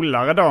är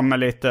coolare då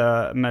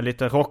med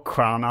lite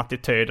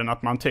rockstjärna-attityden,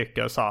 att man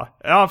tycker så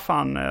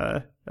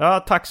här,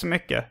 tack så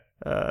mycket.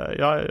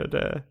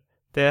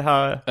 Det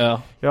här,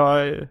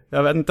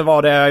 jag vet inte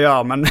vad det är jag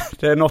gör, men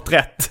det är något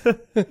rätt.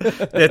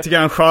 Det tycker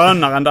jag är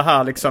skönare än det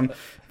här liksom.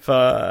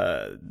 För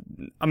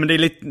men det är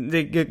lite,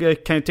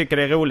 jag kan ju tycka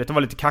det är roligt att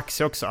vara lite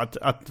kaxig också.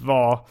 Att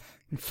vara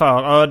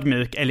för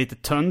ödmjuk är lite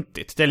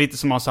töntigt. Det är lite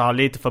som att ha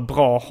lite för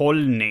bra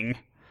hållning.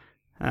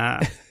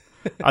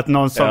 Att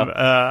någon som...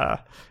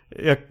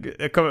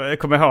 Jag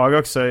kommer ihåg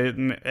också,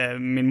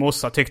 min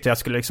morsa tyckte jag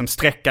skulle liksom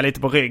sträcka lite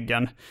på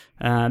ryggen.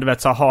 Du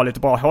vet, så ha lite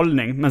bra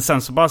hållning. Men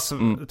sen så bara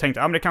tänkte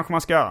jag, men det kanske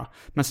man ska göra.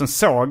 Men sen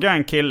såg jag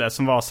en kille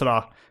som var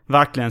sådär,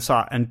 verkligen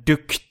så en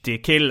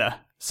duktig kille.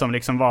 Som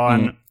liksom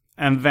var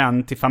en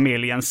vän till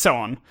familjens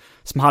son.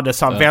 Som hade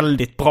så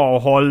väldigt bra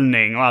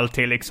hållning och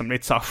alltid liksom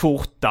lite så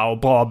skjorta och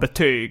bra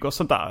betyg och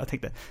sånt där. Jag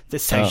tänkte, det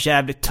ser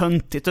jävligt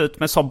töntigt ut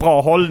med så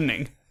bra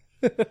hållning.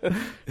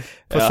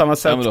 På samma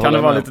sätt kan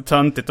det vara lite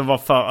töntigt att vara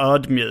för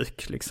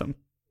ödmjuk liksom.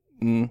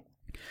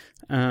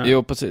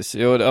 Jo, precis.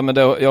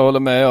 Jag håller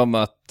med om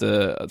att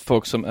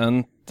folk som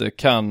inte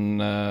kan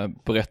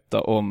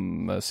berätta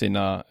om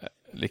sina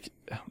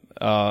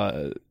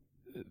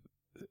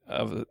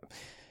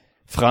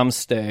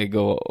framsteg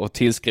och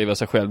tillskriva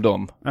sig själv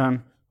dem.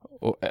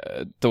 Och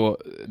då,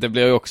 det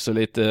blir ju också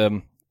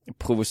lite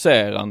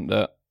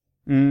provocerande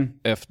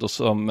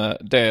eftersom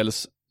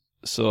dels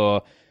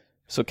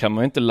så kan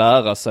man inte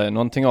lära sig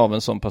någonting av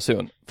en sån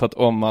person. För att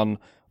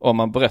om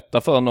man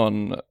berättar för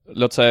någon,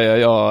 låt säga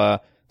jag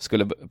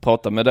skulle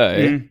prata med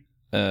dig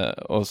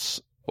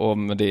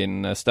om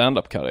din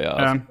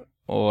stand-up-karriär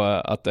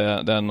och att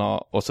den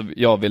har, och så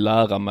jag vill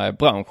lära mig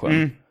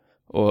branschen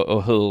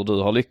och hur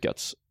du har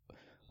lyckats.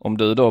 Om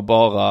du då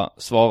bara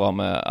svarar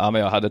med,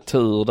 men jag hade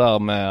tur där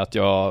med att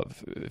jag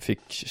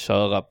fick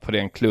köra på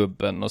den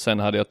klubben, och sen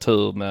hade jag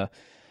tur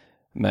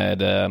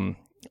med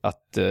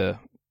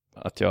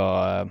att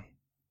jag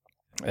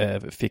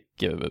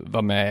fick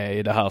vara med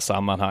i det här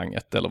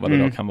sammanhanget eller vad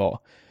det då kan vara.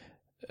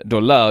 Då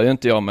lär ju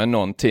inte jag mig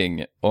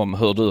någonting om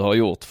hur du har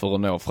gjort för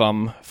att nå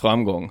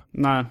framgång.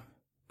 Nej.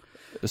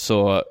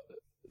 Så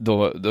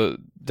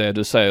det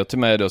du säger till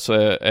mig då så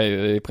är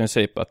ju i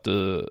princip att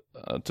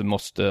du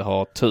måste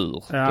ha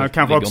tur. Ja,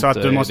 kanske också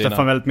att du måste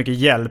få väldigt mycket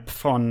hjälp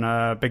från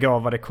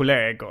begåvade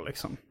kollegor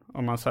liksom.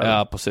 Om man säger.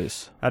 Ja,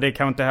 precis. Ja, det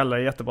kan inte heller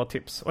jättebra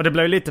tips. Och det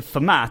blev ju lite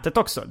förmätet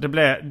också.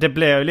 Det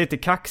blev ju lite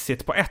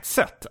kaxigt på ett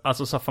sätt.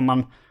 Alltså så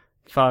för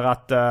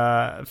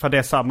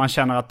det så här, man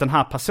känner att den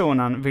här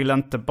personen vill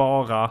inte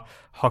bara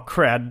ha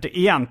cred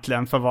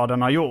egentligen för vad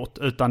den har gjort,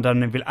 utan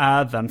den vill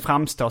även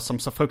framstå som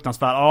så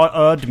fruktansvärt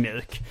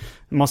ödmjuk.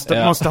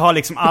 Måste ha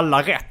liksom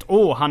alla rätt.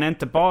 Han är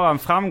inte bara en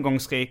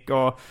framgångsrik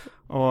och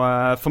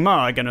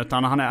förmögen,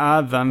 utan han är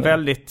även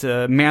väldigt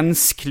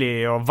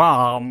mänsklig och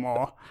varm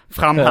och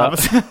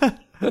framhävs.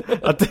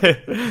 Att det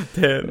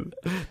är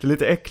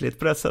lite äckligt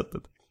på det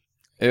sättet.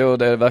 Jo,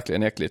 det är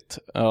verkligen äckligt.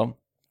 Ja.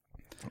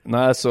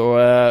 Nej, så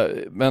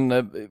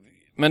men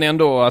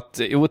ändå att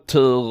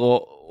otur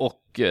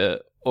och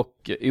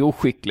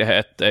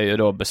oskicklighet är ju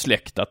då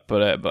besläktat på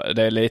det.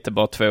 Det är lite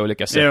bara två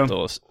olika sätt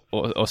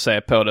att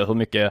se på det, hur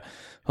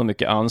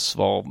mycket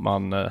ansvar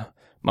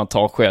man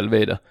tar själv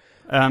i det.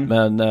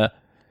 Men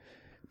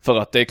för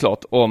att det är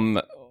klart, om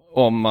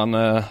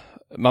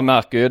man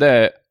märker ju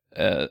det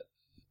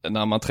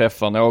när man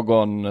träffar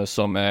någon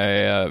som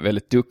är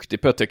väldigt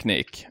duktig på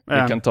teknik.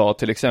 Vi kan ta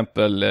till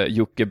exempel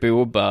Jocke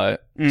Boberg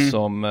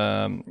som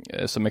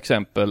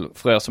exempel.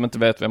 För er som inte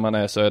vet vem han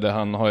är, så är det,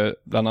 han har ju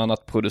bland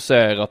annat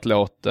producerat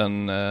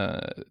låten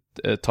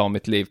Ta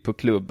mitt liv på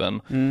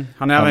klubben.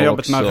 Han har även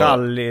jobbat med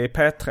rally i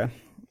P3.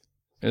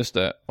 Just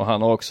det, och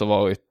han har också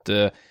varit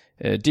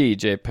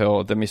DJ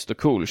på The Mr.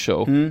 Cool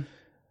Show.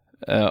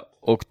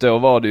 Och då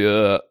var det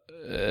ju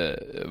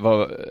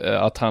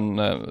att det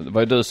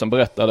var ju du som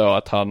berättade då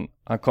att han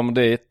kommer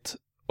dit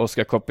och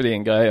ska koppla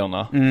in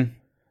grejerna.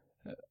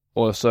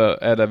 Och så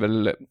är det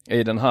väl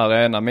i den här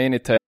ena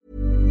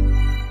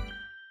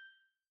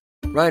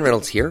Ryan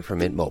Reynolds here from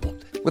Mint Mobile.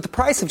 With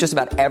the price of just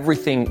about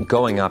everything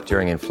going up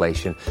during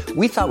inflation,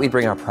 we thought we'd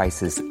bring our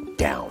prices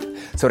down.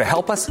 So to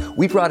help us,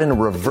 we brought in a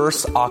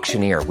reverse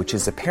auctioneer, which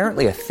is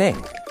apparently a thing.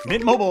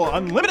 Mint Mobile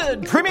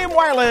Unlimited Premium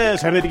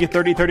Wireless. How to get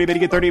 30, 30, bit to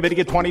get 30, bit to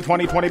get 20,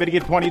 20, 20, bit to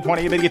get 20,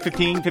 20, bit to get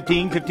 15,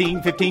 15,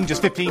 15, 15,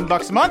 just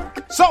 $15 a month?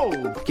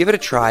 Sold! Give it a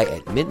try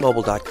at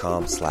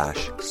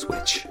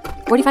mintmobile.com/switch.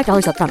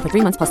 $45 up front for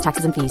 3 months plus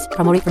taxes and fees.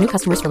 Promo rate for new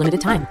customers for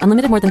limited time.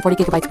 Unlimited more than 40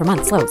 gigabytes per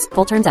month. Slows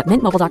full terms at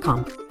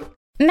mintmobile.com.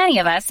 Many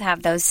of us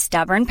have those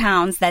stubborn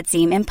pounds that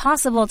seem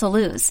impossible to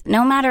lose,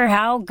 no matter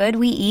how good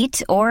we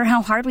eat or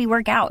how hard we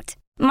work out.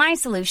 My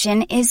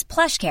solution is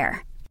PlushCare.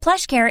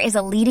 PlushCare is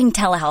a leading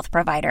telehealth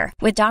provider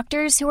with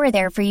doctors who are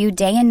there for you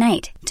day and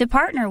night to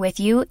partner with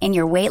you in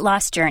your weight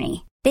loss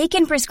journey. They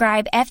can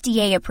prescribe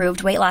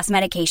FDA-approved weight loss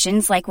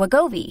medications like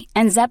Wegovy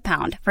and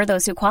Zepbound for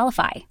those who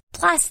qualify.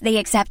 Plus, they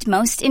accept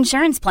most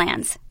insurance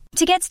plans.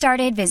 To get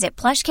started,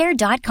 visit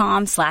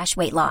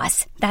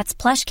plushcare.com/weightloss.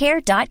 That's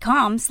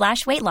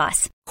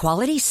plushcare.com/weightloss.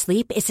 Quality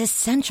sleep is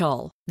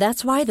essential.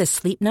 That's why the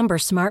Sleep Number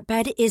Smart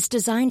Bed is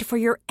designed for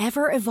your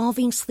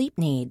ever-evolving sleep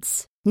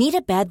needs. Need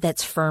a bed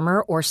that's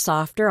firmer or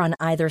softer on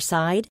either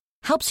side?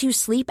 Helps you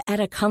sleep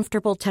at a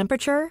comfortable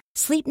temperature?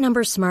 Sleep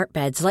Number Smart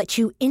Beds let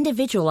you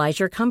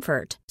individualize your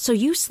comfort, so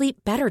you sleep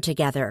better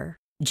together.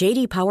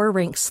 J.D. Power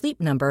ranks Sleep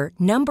Number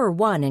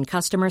 #1 in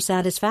customer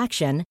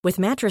satisfaction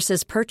with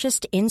mattresses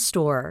purchased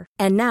in-store.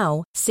 And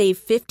now, save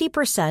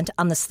 50%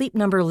 on the Sleep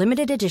Number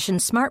Limited Edition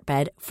Smart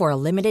Bed for a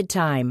limited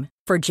time.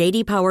 For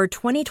J.D. Power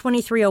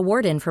 2023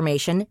 award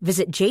information,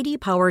 visit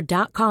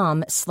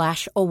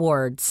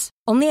jdpower.com/awards.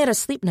 Only at a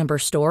Sleep Number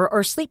store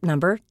or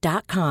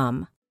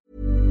sleepnumber.com.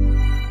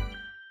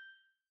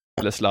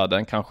 Eller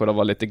sladden kanske det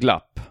var lite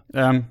glapp.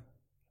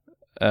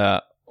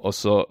 Och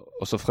så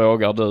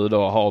frågar du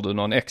då, har du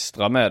någon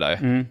extra med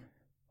dig?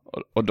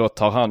 Och då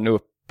tar han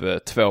upp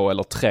 2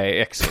 eller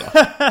 3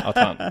 extra.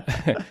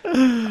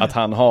 att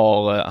han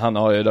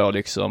har ju då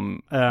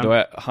liksom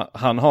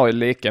han har ju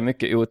lika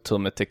mycket otur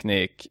med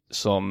teknik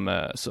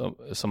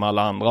som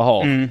alla andra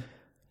har.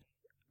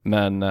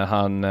 Men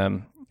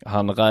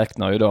han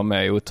räknar ju då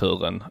med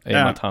oturen i och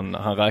med att han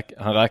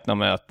räknar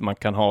med att man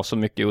kan ha så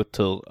mycket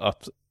otur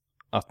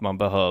att man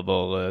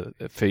behöver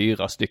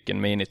 4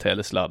 stycken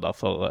minitelesladdar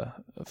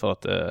för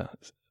att det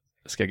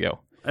ska gå.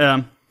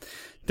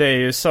 Det är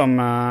ju som,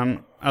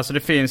 alltså det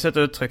finns ett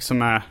uttryck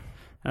som är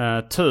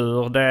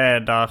tur, det är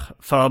där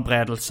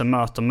förberedelse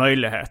möter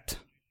möjlighet.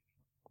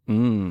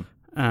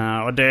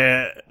 Och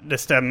det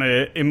stämmer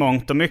ju i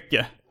mångt och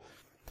mycket.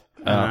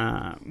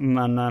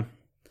 Men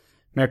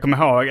jag kommer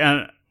ihåg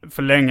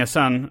för länge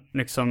sedan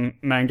liksom,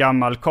 med en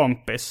gammal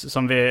kompis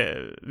som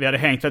vi hade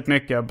hängt väldigt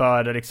mycket och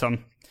började liksom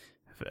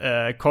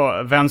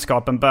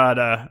vänskapen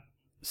började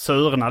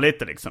surna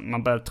lite liksom.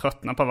 Man började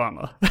tröttna på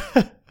varandra.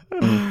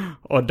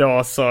 Och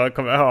då så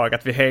kommer jag ihåg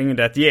att vi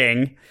hängde ett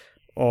gäng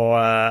och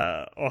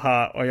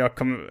jag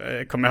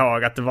kommer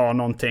ihåg att det var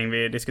någonting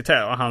vi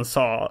diskuterade och han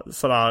sa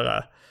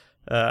sådär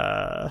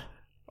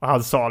och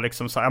han sa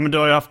liksom så här, ja men du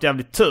har ju haft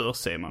jävligt tur,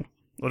 Simon.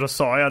 Och då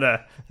sa jag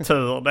det,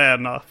 tur det är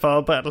när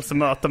förberedelse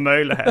möter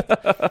möjlighet.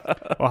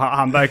 Och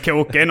han började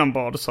koka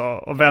inombords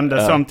och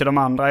vände sig om till de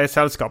andra i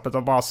sällskapet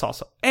och bara sa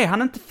så: är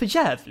han inte för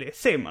jävlig,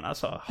 Simon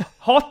alltså?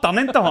 Hatar han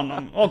inte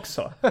honom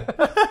också?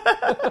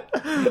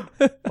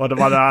 Och då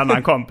var det en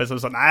annan kompis som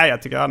sa: nej,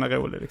 jag tycker han är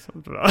rolig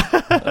liksom.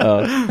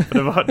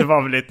 Det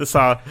var väl lite så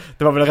här,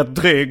 det var väl ett rätt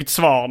drygt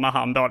svar när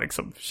han då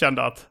liksom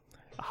kände att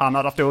han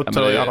hade haft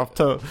otur, jag hade haft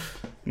tur.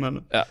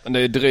 Men det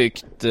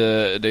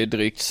är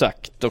drygt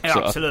sagt också,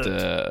 att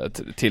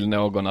till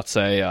någon att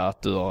säga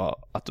att du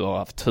har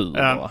haft tur,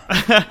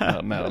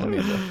 mer eller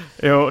mindre.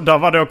 Jo, då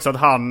var det också att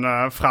han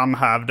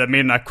framhävde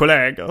mina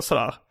kollegor och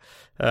sådär.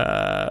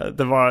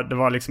 Det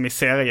var liksom i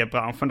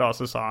seriebranschen då,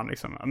 så sa han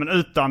liksom: men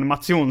utan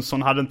Mats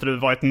Jonsson hade inte du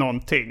varit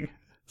någonting.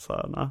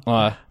 Så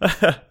nej.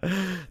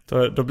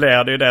 Då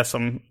blir det ju det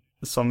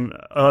som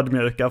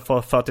ödmjuka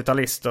för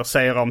 40-talister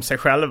säger om sig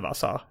själva.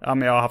 Så ja,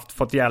 men jag har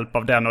fått hjälp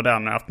av den och den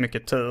och jag har haft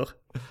mycket tur.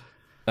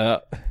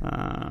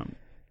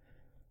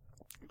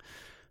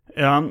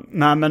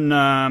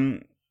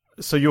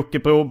 Så Jocke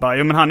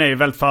Broberg, men han är ju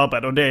väldigt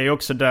förberedd. Och det är ju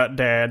också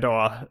det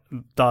då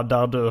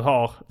där du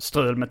har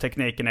strul med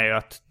tekniken, är ju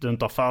att du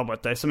inte har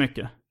förberett dig så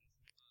mycket.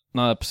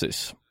 Nej,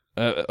 precis.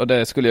 Och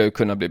det skulle jag ju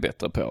kunna bli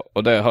bättre på.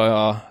 Och det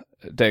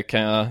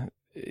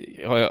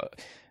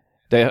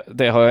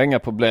har jag inga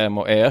problem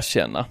att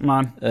erkänna.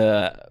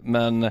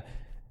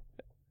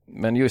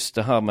 Men just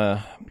det här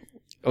med...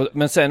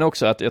 Men sen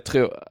också att jag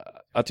tror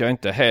att jag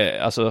inte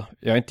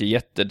jag är inte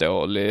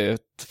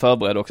jättedåligt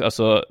förberedd också.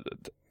 Alltså,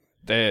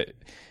 det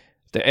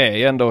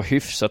är ändå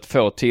hyfsat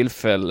få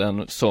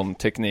tillfällen som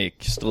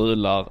teknik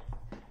strular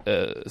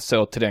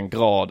så till den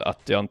grad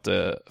att jag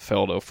inte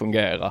får det att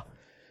fungera.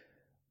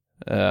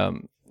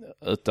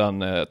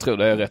 Utan jag tror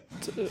det är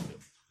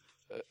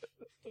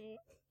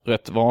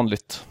rätt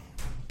vanligt.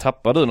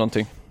 Tappar du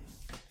någonting?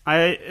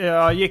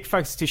 Jag gick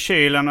faktiskt till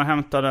kylen och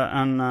hämtade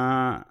en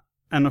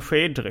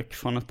energidryck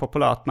från ett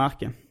populärt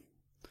märke.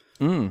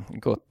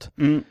 Gott.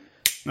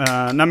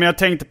 Nej, men jag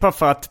tänkte på,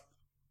 för att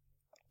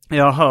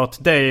jag har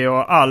hört dig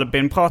och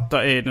Albin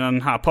prata i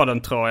den här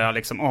podden, tror jag,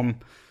 liksom om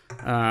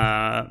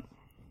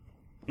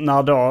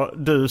när då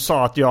du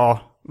sa att jag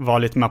var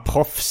lite mer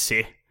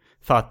proffsig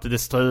för att det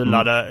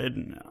strulade.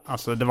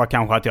 Alltså det var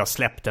kanske att jag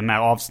släppte mer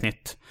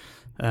avsnitt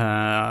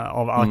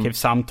av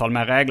Arkivsamtal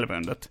med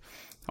regelbundet.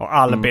 Och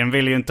Albin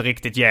ville ju inte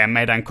riktigt ge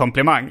mig den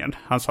komplimangen.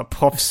 Han sa: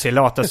 proffsig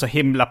låter så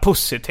himla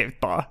positivt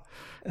bara.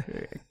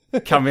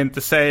 Kan vi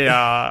inte säga,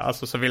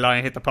 alltså, så ville han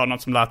hitta på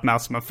något som lät mer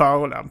som en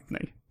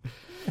förolämpning.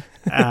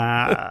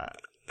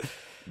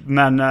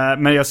 Men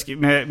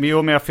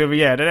jag får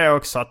ge det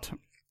också, att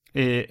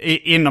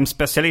inom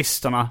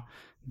specialisterna,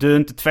 du är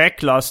inte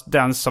tveklöst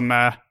den som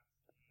är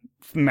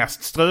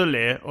mest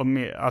strulig. Och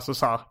alltså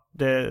så här,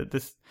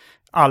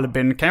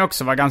 Albin kan ju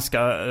också vara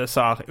ganska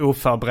så här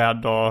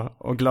oförberedd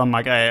och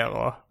glömma grejer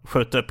och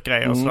skjuta upp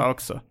grejer och sådär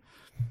också.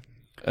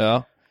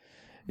 Ja.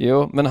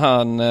 Jo, men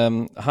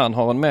han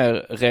har en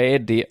mer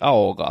redig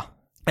aura.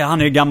 Ja,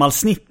 han är ju gammal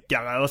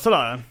snickare och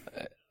sådär.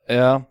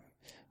 Ja.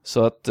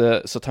 Så att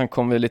han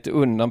kommer lite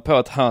undan på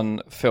att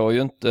han får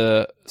ju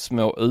inte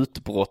små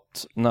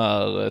utbrott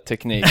när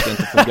tekniken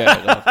inte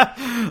fungerar.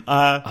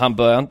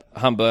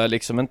 Han börjar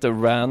liksom inte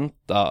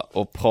ranta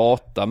och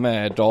prata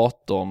med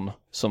datorn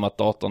som att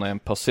datorn är en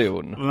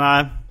person.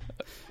 Nej.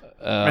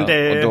 Men det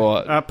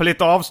är, på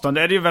lite avstånd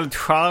är det ju väldigt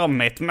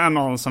charmigt med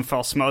någon som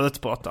får små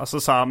utbrott. Alltså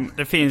så här,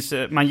 det finns,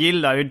 man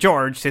gillar ju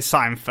George i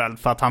Seinfeld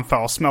för att han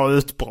får små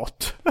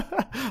utbrott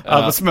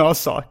över små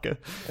saker.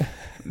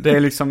 Det är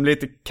liksom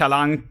lite Kalle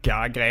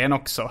Anka-grejen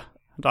också,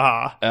 det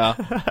här. Ja.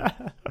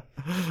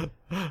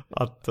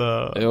 Att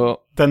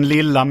den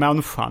lilla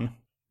människan.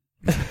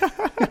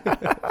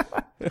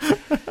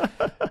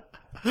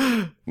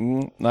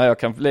 Nej, jag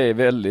kan bli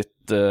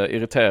väldigt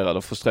irriterad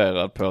och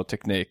frustrerad på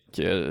teknik,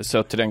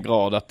 så till den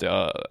grad att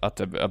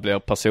jag blir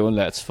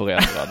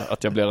personlighetsförändrad.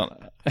 Att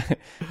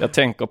jag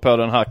tänker på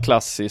den här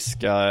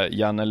klassiska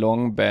Janne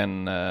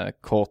Långben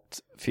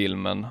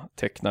kortfilmen,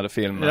 tecknade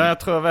filmen. Ja, jag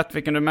tror jag vet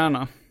vilken du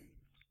menar.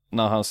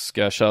 När han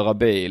ska köra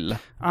bil.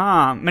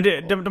 Men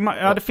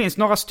det finns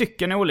några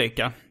stycken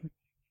olika.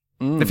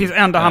 Det finns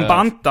en där han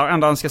bantar, en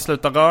där han ska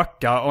sluta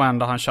röka och en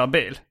där han kör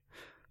bil.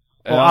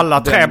 Och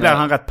alla tre blir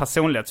han rätt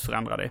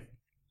personlighetsförändrad i.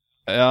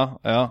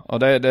 Ja, och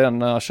det är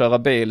den köra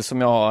bil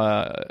som jag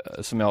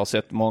har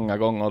sett många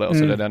gånger då,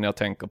 så det är den jag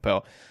tänker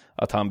på,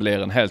 att han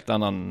blir en helt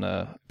annan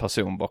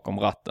person bakom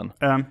ratten.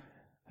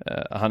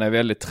 Han är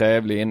väldigt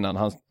trevlig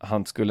innan.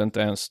 Han skulle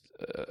inte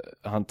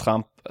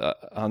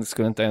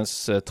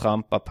ens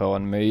trampa på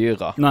en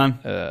myra. Nej.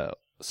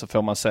 Så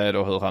får man se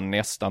då hur han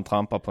nästan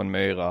trampar på en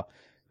myra,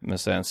 men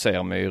sen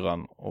ser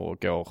myran och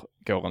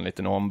går en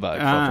liten omväg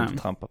för att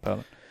inte trampa på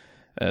den.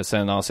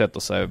 Sen när han sätter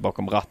sig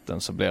bakom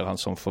ratten så blir han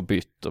som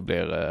förbytt och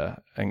blir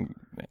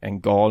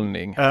en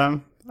galning. Ja,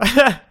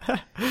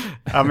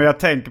 men jag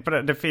tänker på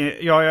det.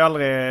 Jag har ju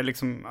aldrig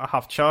liksom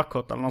haft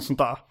körkort eller något sånt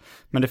där.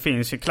 Men det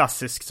finns ju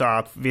klassiskt så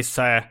att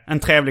vissa är en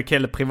trevlig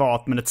kille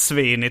privat men ett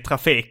svin i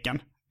trafiken.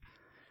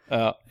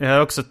 Ja. Jag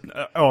har också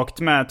åkt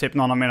med typ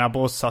någon av mina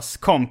brorsas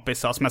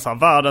kompisar som är så här,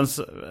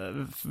 världens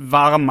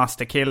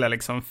varmaste kille,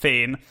 liksom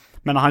fin.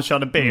 Men när han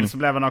körde bil så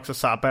blev han också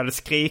så här, började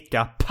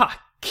skrika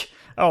pack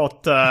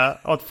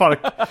åt folk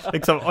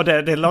liksom, och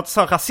det låter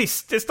så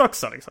rasistiskt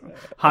också liksom.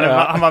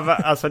 Han var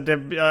alltså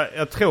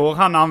jag tror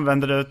han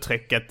använde det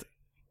uttrycket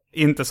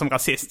inte som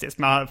rasistiskt,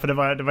 men för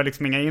det var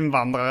liksom inga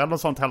invandrare eller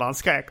sånt heller han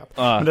skrek.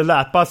 Men det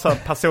lät bara så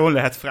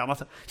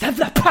personlighetsfrämmande.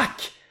 Jävla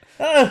pack!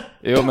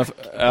 Jo, men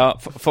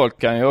folk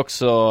kan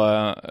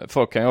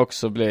ju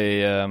också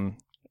bli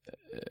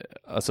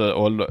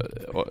alltså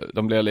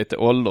de blir lite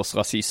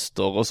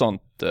åldersrasister och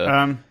sånt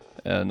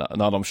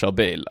när de kör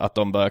bil,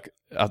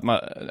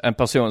 en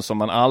person som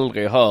man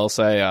aldrig hör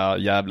säga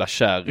jävla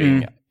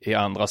kärring i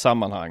andra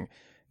sammanhang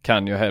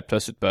kan ju helt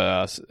plötsligt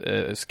börja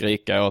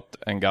skrika åt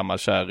en gammal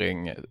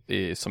kärring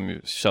som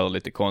kör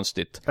lite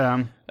konstigt.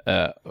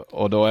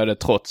 Och då är det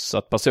trots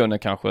att personen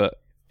kanske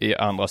i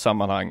andra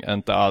sammanhang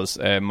inte alls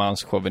är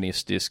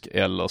manschauvinistisk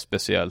eller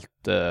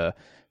speciellt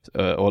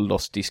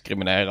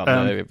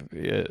åldersdiskriminerande,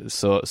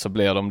 så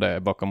blir de det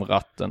bakom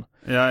ratten.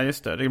 Ja,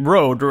 just det.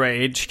 Road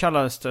rage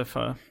kallades det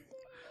för.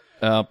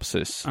 Ja,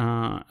 precis.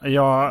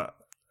 Jag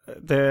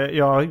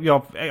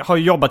har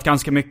jobbat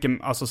ganska mycket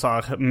alltså så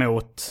här,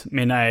 mot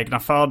mina egna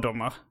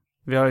fördomar.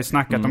 Vi har ju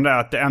snackat om det,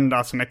 att det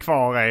enda som är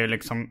kvar är ju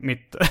liksom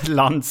mitt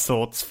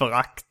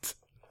landsortsförakt.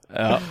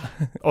 Ja.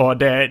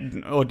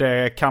 och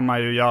det kan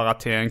man ju göra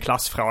till en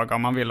klassfråga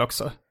om man vill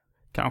också,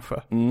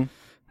 kanske.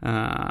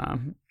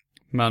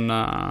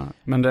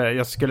 Men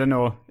jag skulle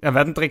nog, jag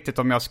vet inte riktigt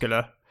om jag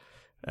skulle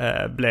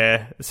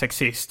bli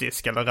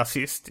sexistisk eller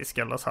rasistisk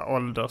eller så här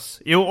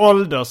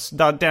ålders,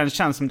 där den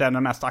känns som den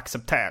är mest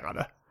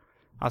accepterade.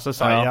 Alltså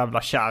så här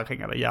jävla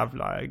kärring eller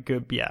jävla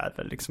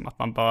gubbjävel liksom, att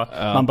man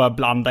bara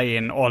blanda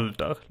in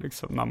ålder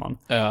liksom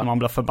när man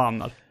blir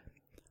förbannad.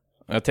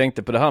 Jag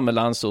tänkte på det här med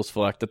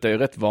landsortsföraktet, det är ju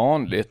rätt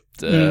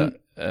vanligt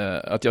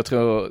att jag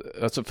tror,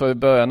 alltså för i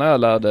början när jag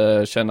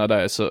lärde känna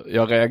dig, så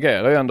jag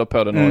reagerar ju ändå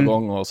på det några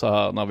gånger så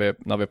här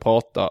när vi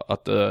pratar,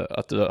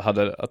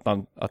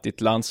 att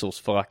ditt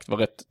landsortsförakt var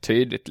rätt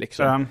tydligt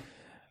liksom.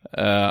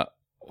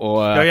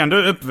 Och jag är ändå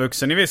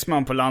uppvuxen i viss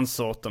mån på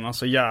landsorten,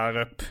 alltså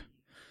Hjärup.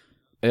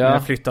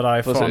 Jag flyttade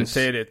därifrån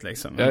tidigt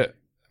liksom.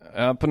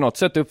 Jag på något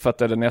sätt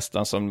uppfattar det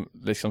nästan som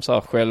liksom så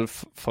här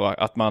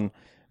självförakt, att man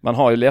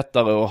har ju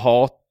lättare att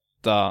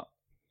hata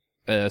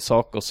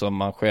saker som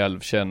man själv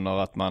känner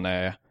att man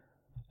är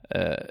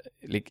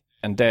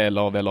en del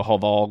av eller har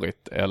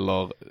varit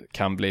eller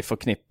kan bli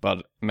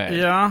förknippad med.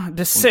 Ja,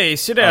 det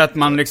sägs ju det att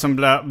man liksom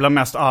blir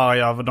mest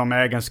arg av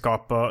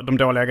de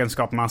dåliga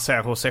egenskaper man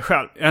ser hos sig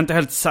själv. Jag är inte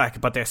helt säker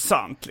på att det är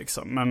sant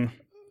liksom, men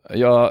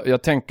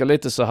jag tänker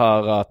lite så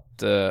här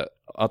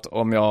att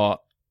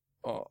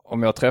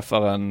om jag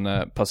träffar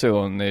en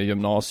person i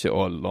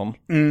gymnasieåldern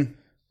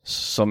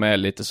som är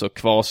lite så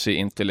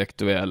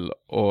quasi-intellektuell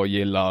och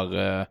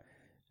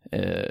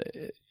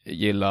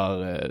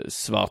gillar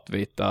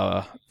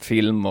svartvita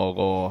filmer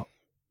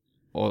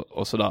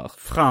och sådär.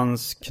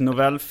 Fransk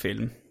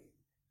novellfilm.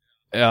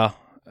 Ja,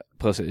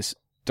 precis.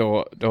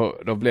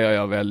 Då blir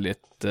jag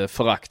väldigt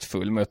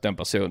föraktfull mot den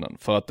personen.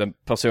 För att den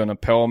personen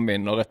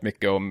påminner rätt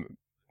mycket om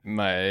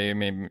mig i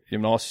min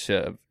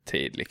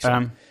gymnasietid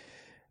liksom.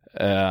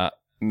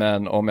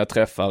 Men om jag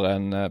träffar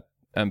en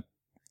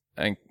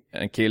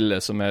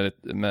kille som är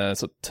med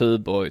så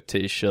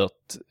Tuborg-t-shirt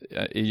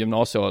i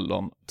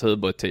gymnasieåldern,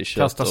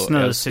 Tuborg-t-shirt, kastar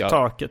snus i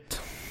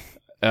taket.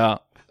 Ja,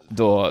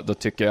 då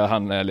tycker jag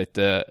han är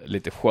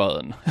lite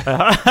skön.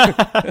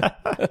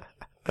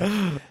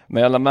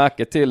 Men jag lade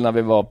märke till när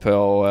vi var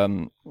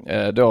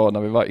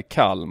när vi var i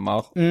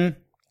Kalmar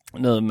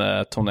nu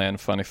med turnén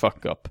Funny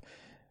Fuck Up.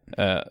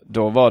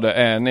 Då var det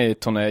en i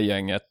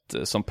turnégänget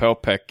som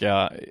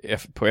påpekade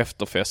på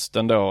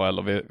efterfesten då,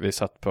 eller vi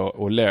satt på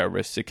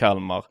O'Learys i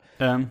Kalmar.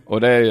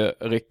 Och det är ju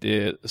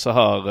riktigt så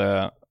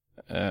här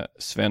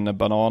Svenne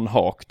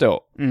Bananhak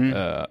då.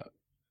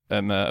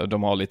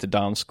 De har lite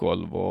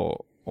dansgolv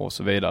och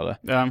så vidare.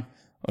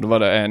 Och då var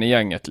det en i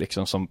gänget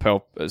liksom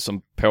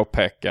som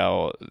påpekade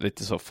och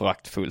lite så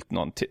föraktfullt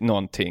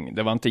någonting.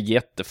 Det var inte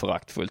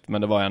jätteföraktfullt,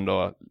 men det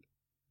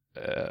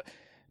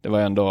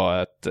var ändå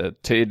ett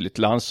tydligt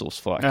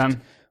landsortsförakt.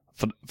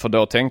 För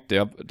då tänkte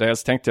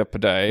jag på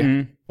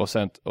dig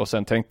och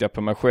sen tänkte jag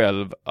på mig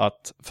själv,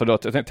 för då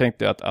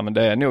tänkte jag att men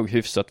det är nog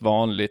hyfsat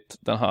vanligt,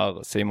 den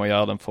här Simon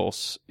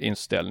Gärdenfors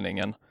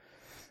inställningen.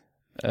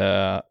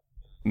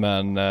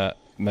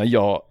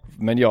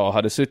 Men jag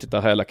hade suttit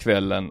där hela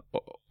kvällen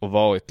och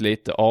varit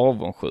lite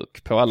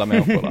avundsjuk på alla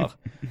människor där.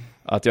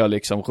 Att jag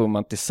liksom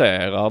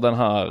romantiserar den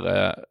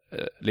här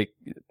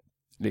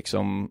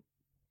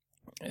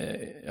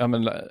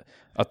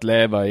att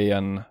leva i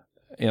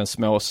en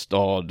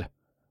småstad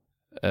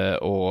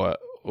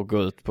och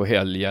gå ut på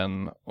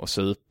helgen och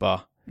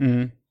supa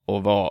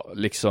och vara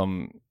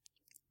liksom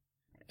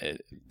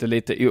det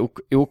lite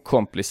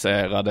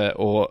okomplicerade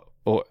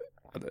och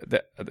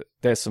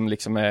det som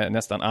liksom är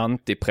nästan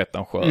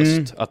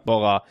antipretentiöst, att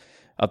bara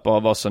att bara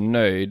vara så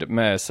nöjd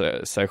med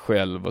sig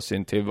själv och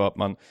sin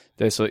tillvaro, att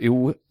det är så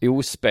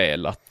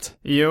ospelat.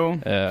 Jo,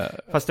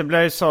 fast det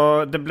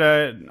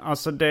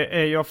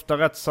är ju ofta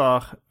rätt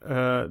så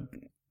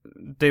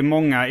det är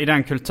många i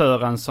den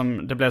kulturen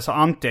som det blir så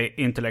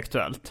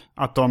anti-intellektuellt.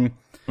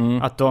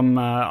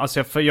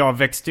 Alltså för jag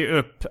växte ju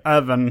upp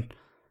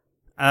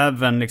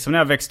även liksom när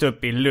jag växte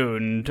upp i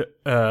Lund,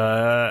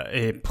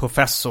 i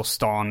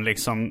professorstan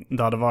liksom,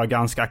 där det var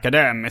ganska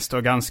akademiskt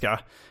och ganska,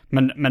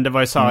 men det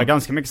var ju så här,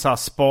 ganska mycket så här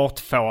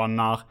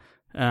sportfånar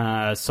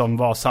som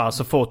var så här,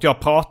 så fort jag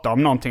pratade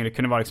om någonting, det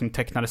kunde vara liksom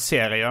tecknade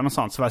serier och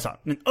sånt, så var det så här,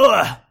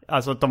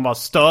 alltså att de bara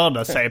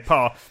störde sig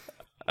på.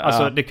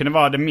 Alltså det kunde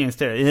vara det minst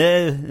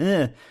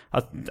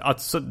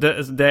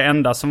det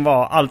enda som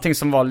var, allting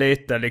som var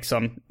lite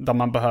liksom där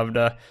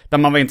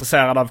man var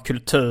intresserad av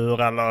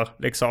kultur eller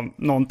liksom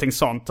någonting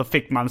sånt, så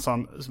fick man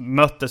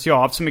möttes jag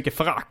av så mycket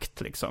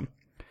förakt liksom.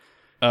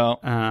 Ja,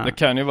 det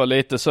kan ju vara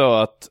lite så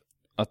att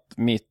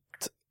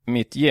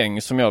mitt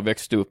gäng som jag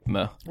växte upp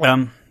med,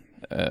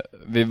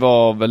 vi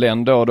var väl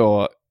ändå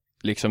då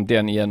liksom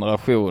den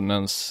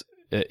generationens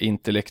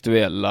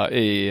intellektuella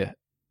i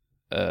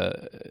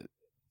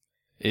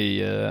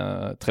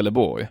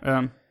Trelleborg.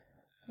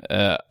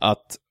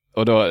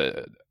 Och då,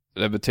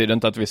 det betyder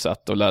inte att vi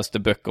satt och läste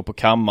böcker på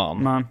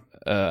kammaren,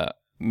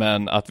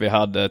 men att vi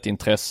hade ett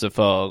intresse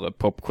för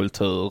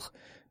popkultur.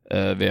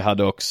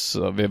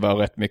 Vi var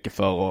rätt mycket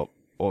för att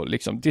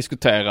liksom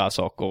diskutera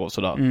saker och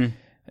sådär.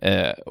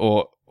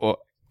 Och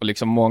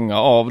liksom många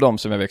av dem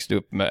som jag växte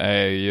upp med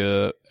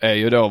är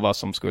ju då vad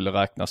som skulle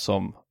räknas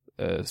som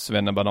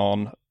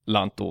svennebanan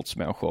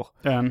landortsmänniskor.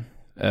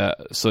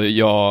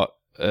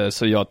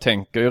 Så jag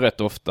tänker ju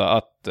rätt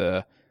ofta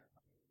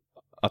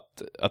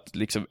att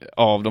liksom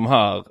av de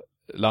här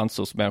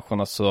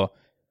landsortsmänniskorna, så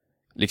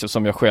liksom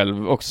som jag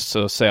själv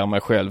också ser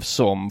mig själv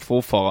som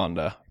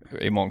fortfarande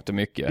i mångt och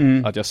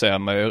mycket, att jag ser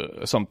mig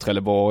som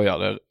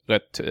trelleborgare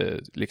rätt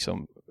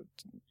liksom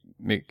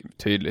mycket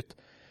tydligt.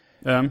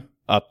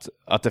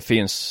 Att det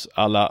finns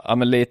alla,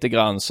 men lite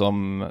grann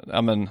som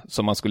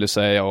man skulle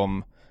säga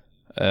om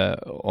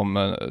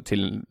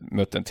till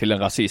en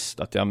rasist,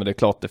 att men det är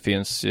klart det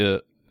finns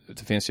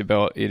ju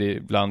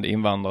bland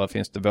invandrare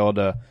finns det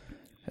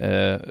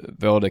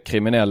både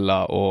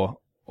kriminella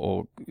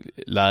och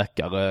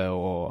läkare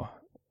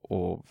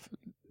och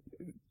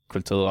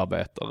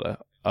kulturarbetare.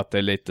 Att det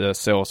är lite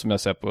så som jag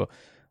ser på,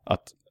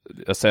 att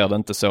jag ser det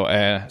inte så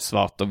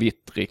svart och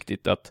vitt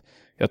riktigt, att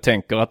jag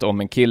tänker att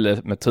om en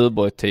kille med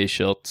Tuborg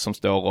t-shirt som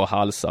står och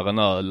halsar en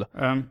öl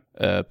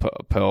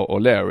på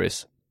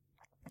O'Learys,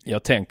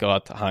 jag tänker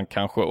att han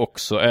kanske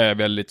också är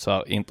väldigt så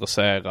här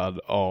intresserad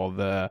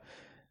av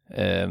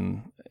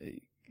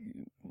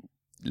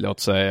låt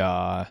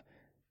säga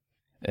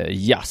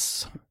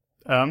jazz.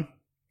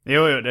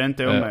 Jo, det är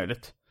inte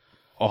omöjligt.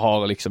 Och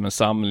har liksom en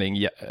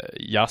samling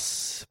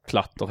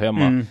jazzplattor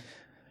hemma.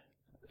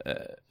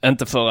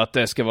 Inte för att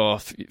det ska vara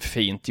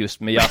fint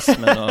just med jazz,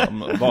 men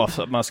bara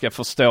för att man ska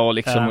förstå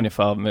liksom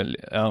ungefär med,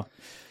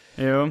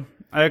 Jo,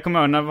 jag kommer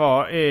ihåg när jag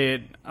var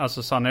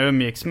när jag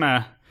umgicks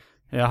med,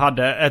 jag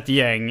hade ett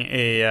gäng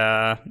i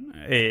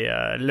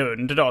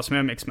Lund då som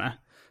jag umgicks med,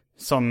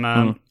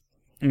 som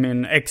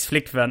min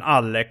ex-flickvän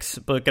Alex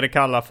brukade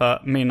kalla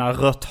för mina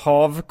Rött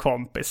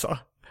hav-kompisar.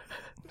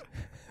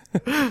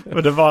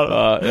 Och det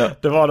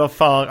var då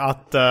för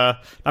att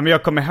men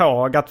jag kommer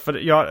ihåg att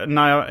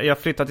när jag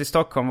flyttade till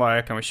Stockholm var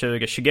jag kanske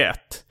 20-21.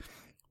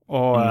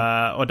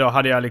 Och då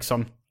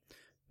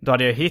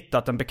hade jag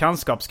hittat en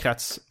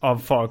bekantskapskrets av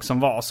folk som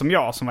var som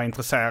jag, som var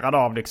intresserade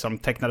av liksom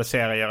tecknade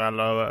serier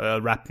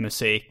eller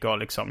rapmusik och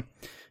liksom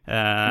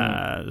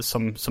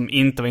som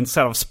inte var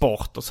intresserade av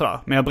sport och sådär.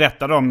 Men jag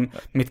berättade om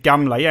mitt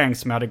gamla gäng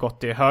som jag hade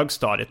gått i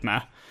högstadiet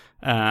med.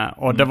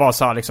 Och det var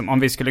så här liksom, om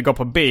vi skulle gå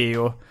på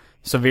bio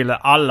så ville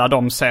alla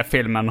de se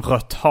filmen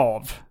Rött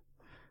hav.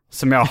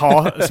 Som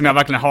jag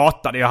verkligen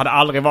hatade. Jag hade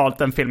aldrig valt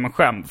den filmen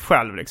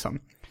själv liksom.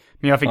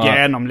 Men jag fick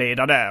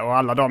genomlida det. Och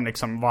alla de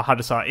liksom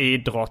hade så här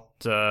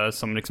idrott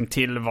som liksom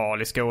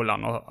tillval i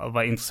skolan. Och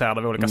var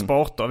intresserade av olika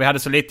sporter. Vi hade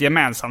så lite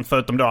gemensamt,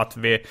 förutom då att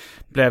vi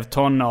blev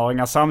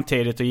tonåringar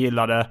samtidigt och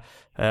gillade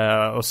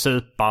att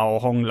supa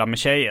och hångla med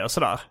tjejer och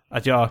sådär.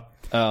 Att jag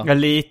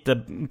lite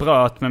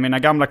bröt med mina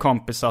gamla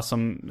kompisar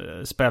som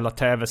spelar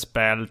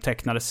tv-spel,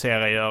 tecknade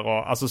serier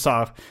och alltså så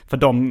här,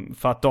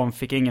 för att de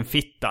fick ingen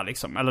fitta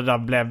liksom, eller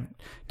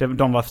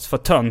de var för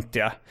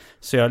töntiga.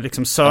 Så jag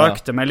liksom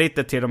sökte mig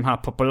lite till de här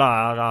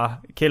populära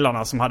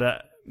killarna som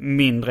hade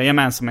mindre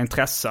gemensamma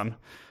intressen,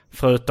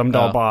 förutom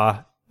då bara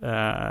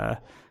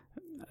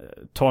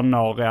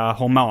tonåriga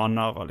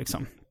hormoner och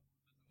liksom.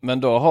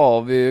 Men då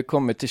har vi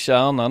kommit till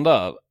kärnan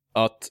där,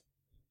 att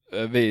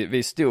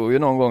vi stod ju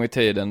någon gång i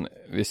tiden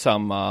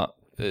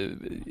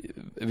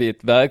vid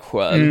ett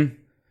vägskäl.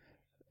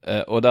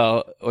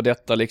 Och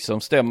detta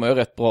liksom stämmer ju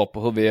rätt bra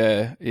på hur vi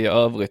är i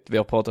övrigt. Vi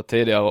har pratat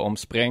tidigare om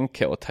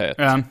sprängkåthet.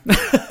 Ja.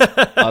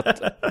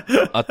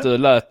 att du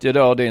lät ju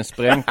då din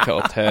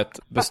sprängkåthet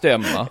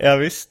bestämma. Ja,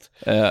 visst.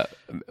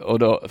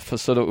 Och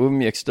så då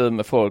umgicks du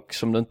med folk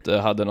som du inte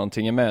hade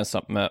någonting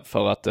gemensamt med,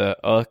 för att det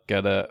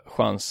ökade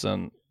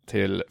chansen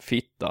till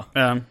fitta.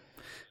 Ja.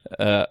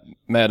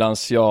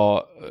 Medans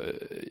jag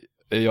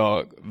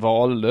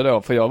valde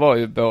då, för jag var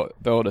ju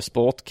både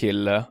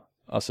sportkille,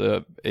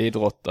 alltså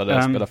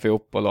idrottade, spelade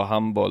fotboll och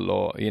handboll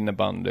och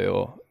innebandy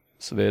och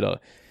så vidare.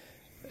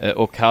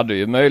 Och hade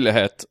ju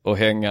möjlighet att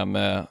hänga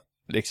med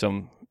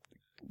liksom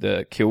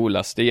det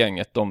coolaste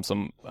gänget, de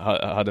som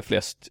hade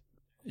flest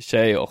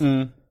tjejer.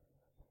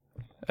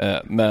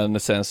 Men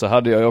sen så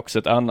hade jag ju också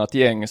ett annat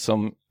gäng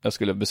som jag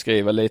skulle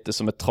beskriva lite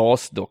som ett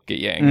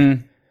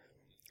trasdockegäng.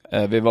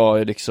 Vi var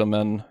ju liksom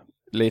en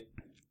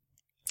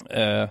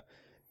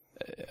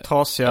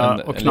trasiga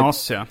och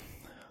knasiga.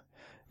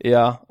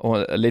 Ja,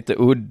 och lite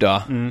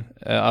udda.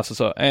 Alltså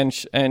så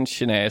en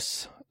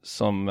kines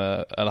som,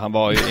 eller han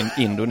var ju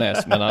en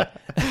indones, men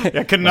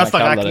jag kunde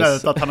nästan räkna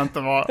ut att han inte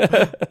var.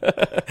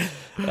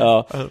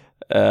 Ja.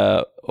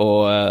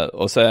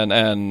 Och sen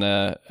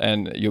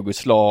en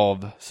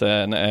jugoslav,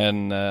 sen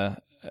en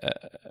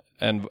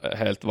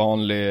helt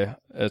vanlig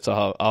så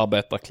här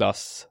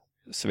arbetarklass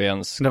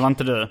svensk. Det var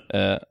inte du?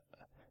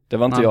 Det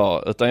var inte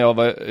jag, utan jag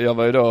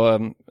var ju då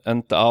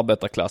inte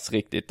arbetarklass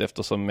riktigt,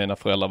 eftersom mina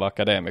föräldrar var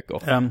akademiker.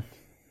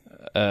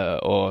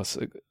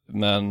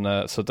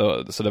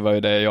 Så det var ju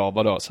det jag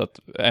var då. Så att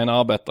en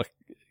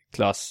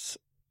arbetarklass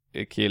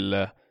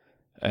kille,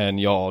 en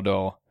jag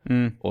då,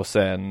 och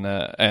sen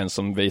en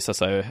som visade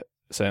sig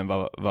sen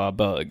var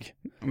bög.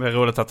 Det är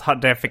roligt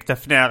att det fick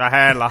definiera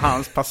hela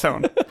hans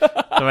person.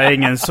 Det var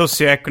ingen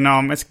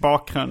socioekonomisk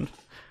bakgrund.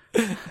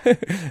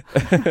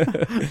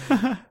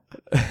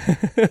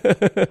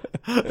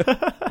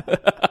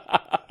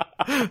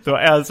 Det var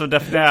en som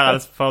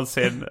definierades för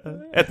sin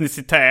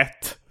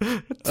etnicitet,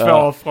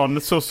 2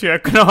 från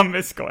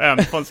socioekonomisk och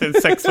 1 från sin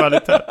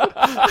sexualitet.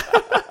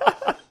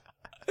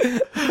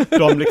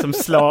 De liksom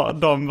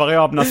de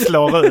variablerna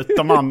slår ut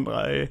de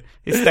andra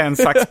i sten,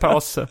 sax,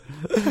 påse.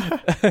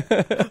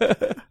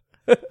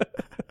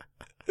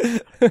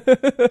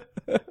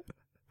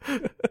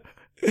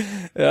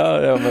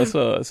 Ja, men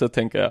så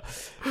tänker jag.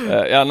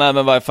 Ja, nej, men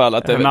i varje fall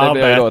att en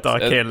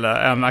arbetarkille,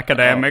 en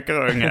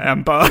akademikerunge,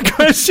 en bög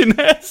och en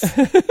kines.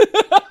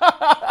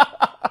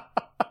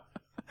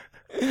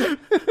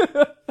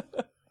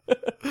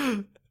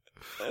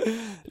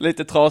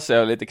 Lite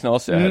trasiga och lite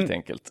knasiga helt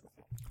enkelt.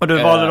 Och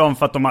du valde dem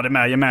för att de hade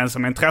mer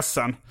gemensamma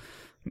intressen?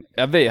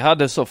 Ja, vi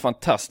hade så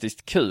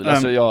fantastiskt kul.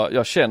 Alltså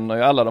jag känner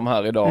ju alla de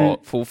här idag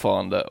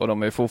fortfarande, och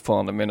de är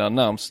fortfarande mina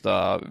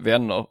närmsta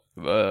vänner.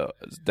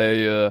 Det är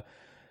ju...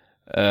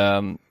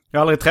 jag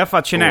har aldrig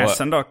träffat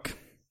kinesen dock.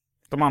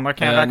 De andra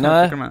kan jag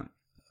räkna ut.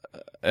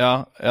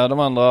 Ja, de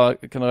andra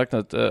kan jag räkna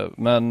ut.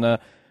 Men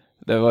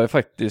det var ju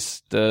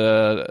faktiskt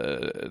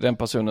den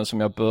personen som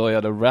jag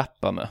började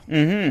rappa med.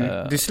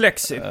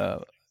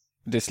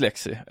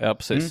 Dyslexi, ja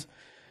precis.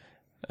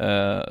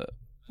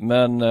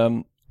 Men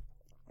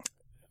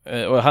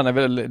och han är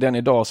väl den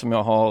idag som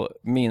jag har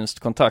minst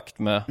kontakt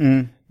med.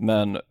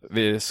 Men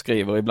vi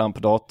skriver ibland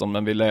på datorn,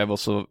 men vi lever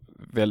så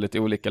väldigt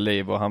olika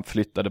liv, och han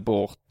flyttade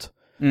bort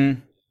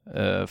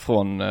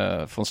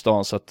från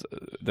stan, så att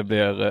det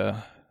blir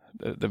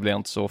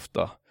inte så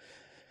ofta.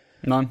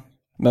 Nej.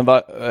 Men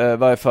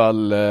varje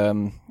fall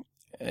det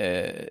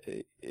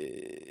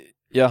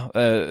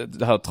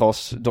här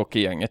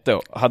trasdockegänget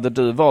då. Hade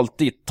du valt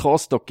ditt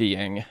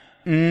trasdockegäng?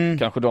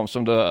 Kanske de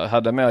som du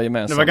hade mer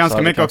gemensamt. Det var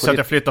ganska mycket också att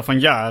jag flyttade från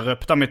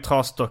Hjärup där mitt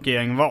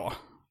trasdockegäng var.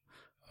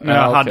 Men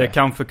jag hade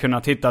kanske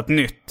kunnat hitta ett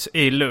nytt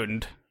i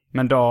Lund.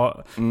 Men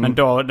då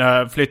när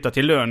jag flyttade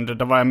till Lund,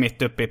 då var jag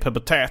mitt uppe i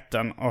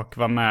puberteten och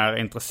var mer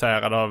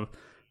intresserad av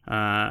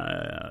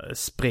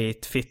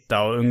sprit,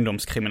 fitta och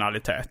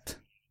ungdomskriminalitet.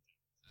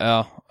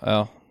 Ja.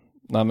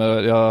 Nej,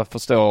 men jag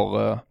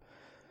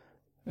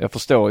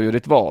förstår ju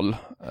ditt val.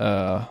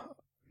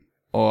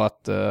 Och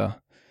att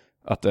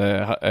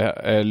det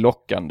är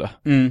lockande.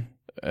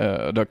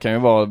 Det kan ju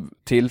vara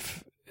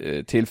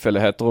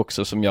tillfälligheter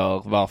också som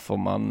gör varför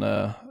man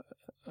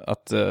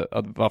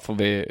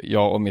varför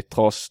jag och mitt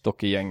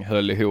trasdockegäng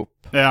höll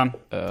ihop.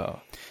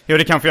 Jo,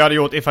 det kanske jag hade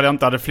gjort ifall jag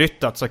inte hade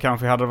flyttat, så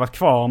kanske jag hade varit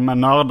kvar med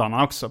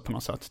nördarna också på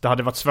något sätt. Det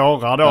hade varit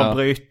svårare då att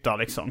bryta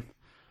liksom.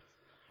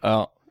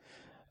 Ja.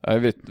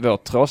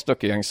 Vårt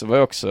trasdockegäng så var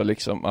ju också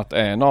liksom att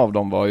en av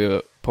dem var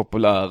ju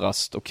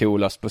populärast och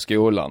coolast på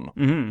skolan.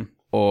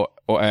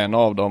 Och en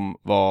av dem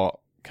var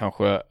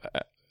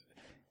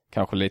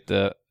kanske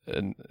lite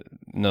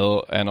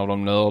en av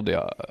de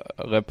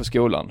nördigare på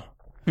skolan.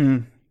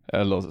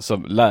 Eller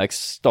som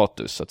lägst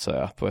status så att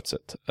säga, på ett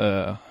sätt.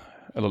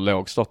 Eller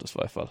låg status i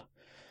varje fall.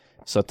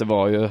 Så att det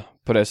var ju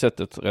på det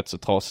sättet rätt så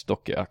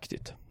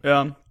trasdockeaktigt.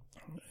 Ja.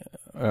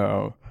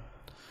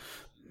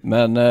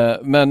 Men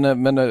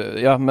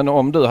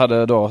om du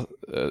hade då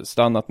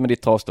stannat med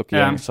ditt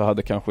trasdockegäng så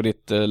hade kanske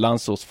ditt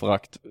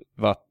landsortsförakt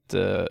varit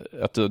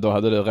att då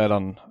hade du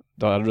redan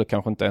då hade du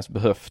kanske inte ens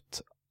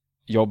behövt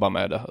jobba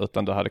med det,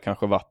 utan det hade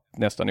kanske varit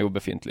nästan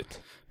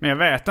obefintligt. Men jag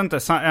vet inte,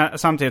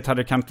 samtidigt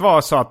hade det kunnat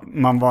vara så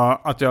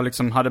att jag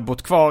liksom hade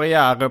bott kvar i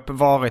Hjärup,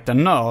 varit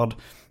en nörd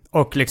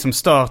och liksom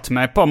stört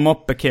mig på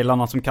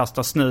moppekillarna som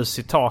kastar snus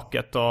i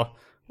taket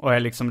och är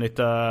liksom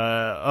lite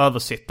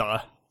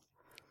översittare.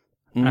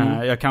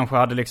 Jag kanske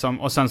hade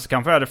liksom, och sen så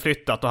kanske jag hade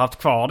flyttat och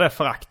haft kvar det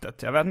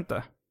föraktet, jag vet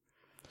inte.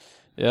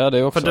 Ja, det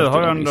är också. För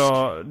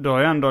du har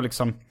ju ändå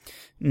liksom,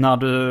 när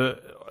du,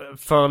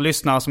 för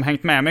lyssnare som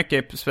hängt med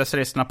mycket i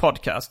Specialisterna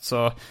podcast,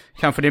 så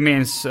kanske det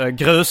minns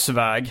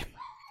grusväg.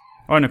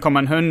 Oj, nu kommer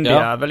en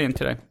hundjävel in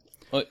till dig.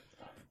 Oj.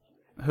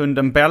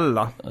 Hunden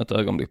Bella. Ett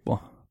ögonblick bara.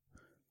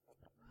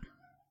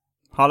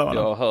 Hallå.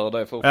 Jag hör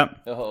dig fortfarande.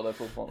 Ja. Jag hör dig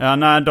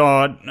fortfarande.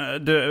 Ja,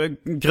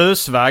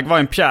 grusväg var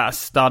en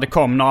pjäs där det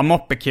kom några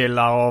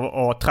moppekillar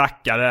och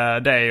trackade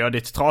dig och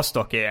ditt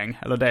trasdockegäng.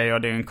 Eller dig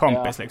och din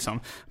kompis liksom.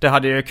 Det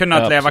hade ju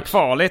kunnat leva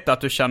kvar lite,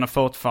 att du känner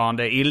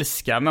fortfarande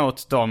ilska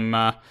mot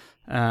de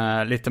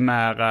lite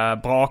mer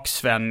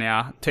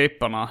braksvänniga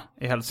typerna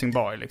i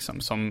Helsingborg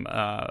liksom, som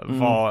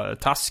var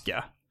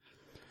taskiga.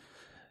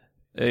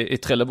 I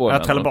Trelleborg?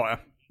 Ja, Trelleborg.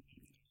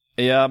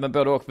 Ja, men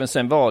både och. Men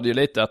sen var det ju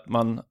lite att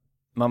man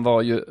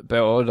var ju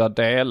båda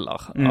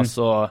delar.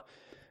 Alltså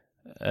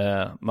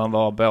man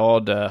var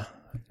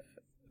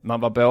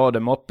både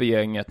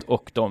moppegänget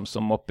och de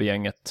som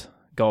moppegänget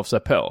gav sig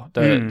på.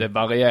 Det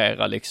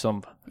varierar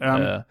liksom.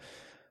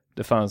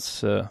 Det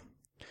fanns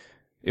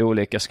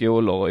olika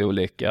skolor och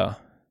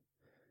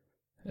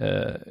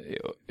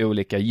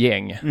olika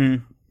gäng.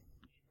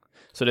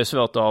 Så det är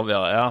svårt att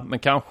avgöra. Ja, men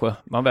kanske.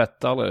 Man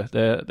vet aldrig.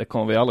 Det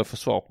kommer vi aldrig få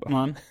svar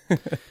på.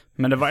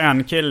 Men det var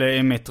en kille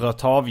i mitt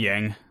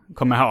Röthavgäng,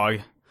 kommer jag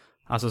ihåg.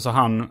 Alltså så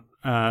han,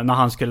 när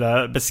han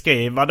skulle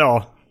beskriva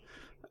då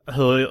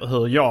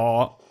hur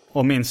jag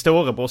och min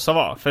storebrorsa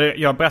var. För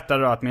jag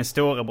berättade då att min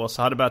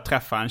storebrorsa hade börjat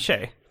träffa en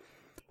tjej.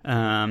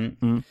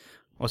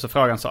 Och så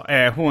frågade han så,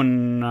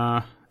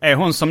 är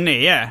hon som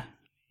ni är?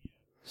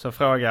 Så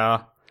frågade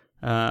jag,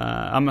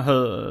 men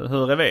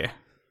hur är vi?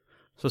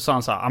 Så sa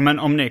han så här, men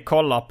om ni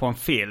kollar på en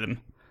film,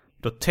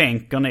 då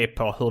tänker ni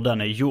på hur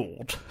den är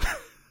gjord.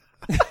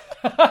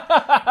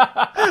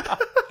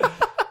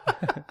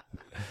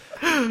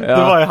 Det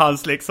var ju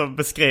hans liksom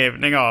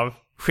beskrivning av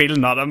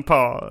skillnaden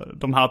på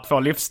de här två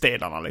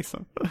livsstilarna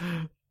liksom.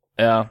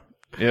 Ja,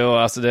 jo,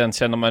 alltså den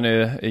känner man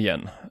ju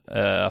igen.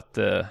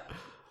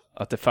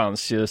 Att det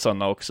fanns ju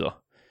sådana också.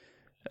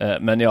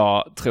 Men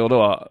jag tror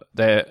då,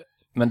 det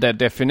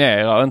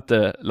definierar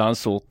inte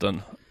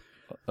landsorten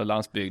och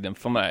landsbygden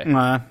för mig.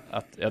 Nej.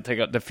 Att jag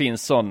tänker att det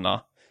finns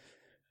sådana.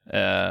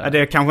 Det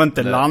är kanske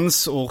inte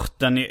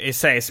landsorten i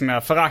sig som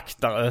jag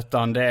föraktar,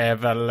 utan det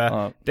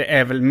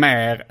är väl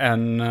mer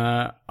än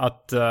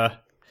att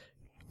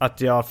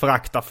jag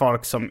föraktar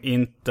folk som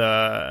inte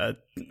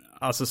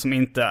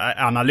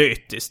är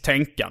analytiskt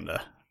tänkande.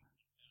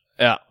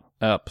 Ja,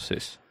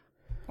 precis.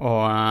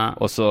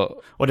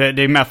 Och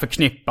det är mer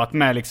förknippat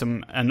med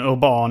liksom en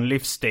urban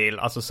livsstil,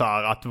 alltså så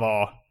här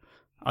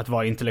att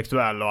vara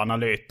intellektuell och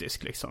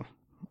analytisk liksom.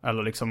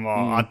 Eller liksom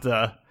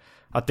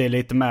att det är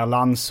lite mer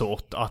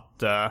landsort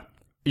att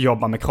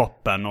jobba med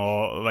kroppen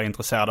och vara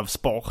intresserad av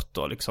sport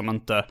och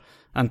liksom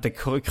inte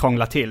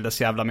krångla till det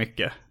så jävla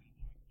mycket.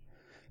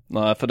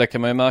 Nej, för det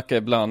kan man ju märka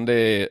ibland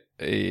i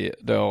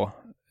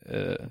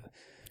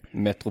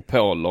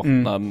metropoler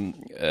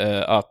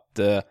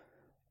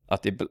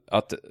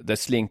att det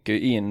slinker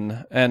in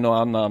en och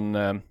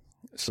annan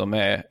som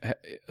är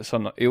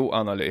sån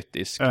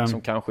oanalytisk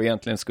som kanske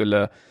egentligen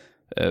skulle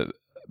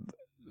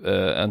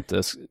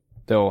inte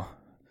då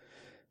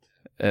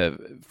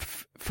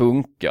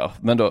funkar,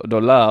 men då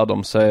lär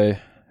de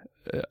sig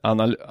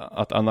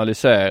att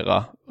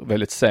analysera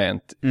väldigt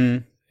sent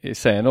i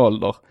sen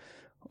ålder,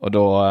 och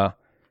då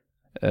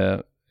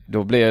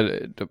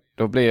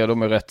blir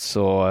de rätt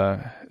så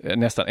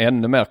nästan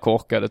ännu mer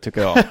korkade,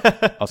 tycker jag.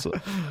 Alltså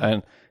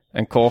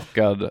en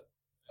korkad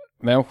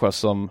människa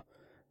som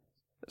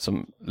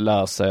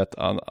lär sig att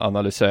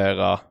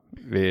analysera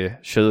vid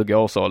 20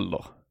 års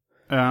ålder.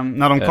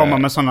 När de kommer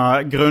med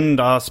sådana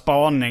grunda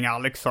spaningar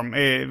liksom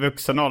i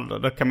vuxen ålder,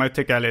 då kan man ju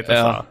tycka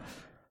lite så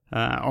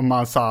här, om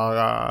man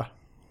sa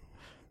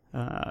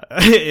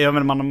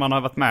man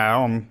har varit med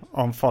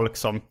om folk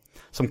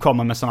som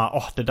kommer med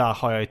sådana, det där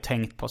har jag ju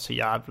tänkt på så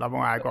jävla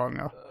många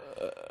gånger.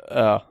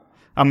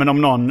 Ja, men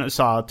om någon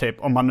sa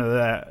typ, om man nu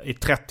är i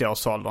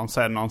 30-årsåldern,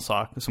 så är det någon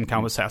som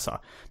kanske säger så här,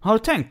 har du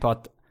tänkt på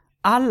att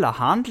alla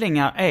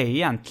handlingar är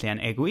egentligen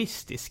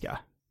egoistiska?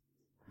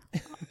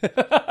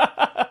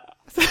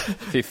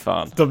 Fy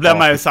fan. Då blir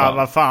man ju så här,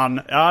 vad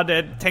fan, ja,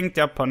 det tänkte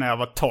jag på när jag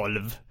var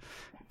 12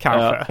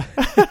 kanske.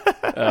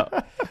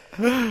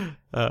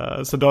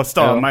 Så då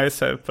står man ju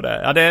så på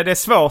det. Ja, det är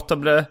svårt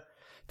att det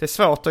är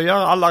svårt att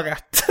göra alla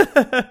rätt.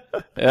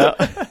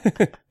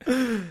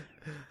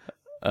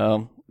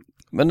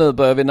 Men nu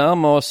börjar vi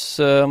närma oss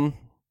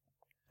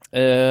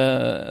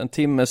en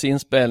timmes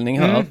inspelning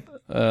här.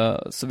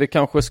 Så vi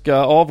kanske ska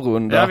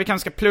avrunda. Ja, vi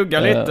kanske ska plugga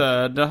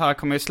lite. Det här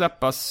kommer ju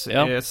släppas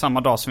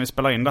samma dag som vi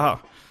spelar in det här.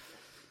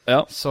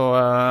 Ja. Så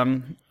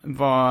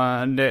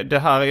det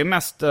här är ju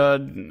mest,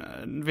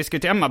 vi ska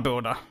till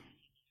Emmaboda.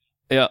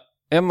 Ja,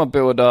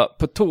 Emmaboda.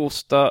 På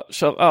torsdag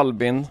kör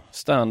Albin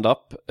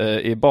stand-up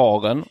i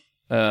baren.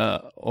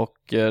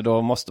 Och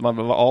då måste man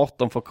väl vara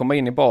 18 för att komma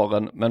in i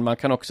baren. Men man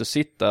kan också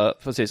sitta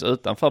precis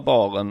utanför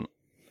baren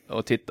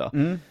och titta.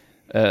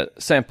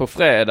 Sen på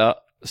fredag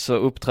så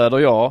uppträder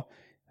jag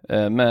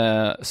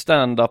med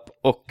stand-up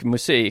och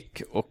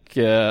musik. Och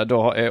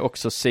då är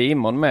också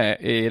Simon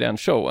med i den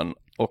showen.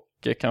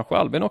 Och kanske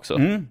Albin också.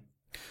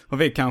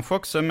 Och vi kanske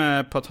också är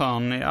med på ett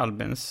hörn i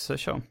Albins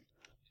show.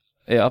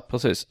 Ja,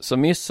 precis. Så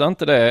missa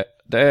inte det.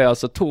 Det är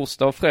alltså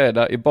torsdag och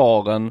fredag i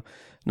baren.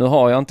 Nu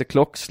har jag inte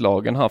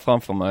klockslagen här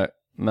framför mig.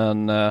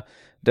 Men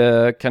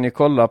det kan ni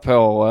kolla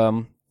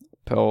på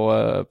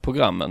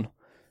programmen.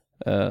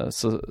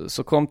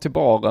 Så kom till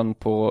baren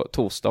på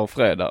torsdag och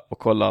fredag och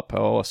kolla på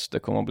oss. Det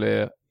kommer att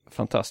bli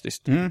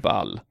fantastiskt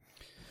ball.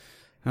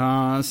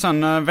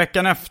 Sen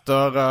veckan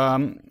efter,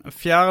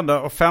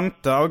 4 och 5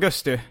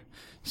 augusti,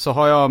 så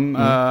har jag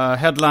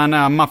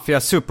headliner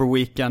Mafia Super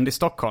Weekend i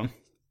Stockholm.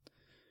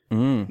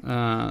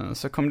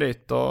 Så kom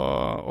dit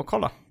och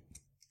kolla.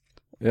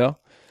 Ja.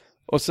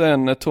 Och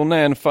sen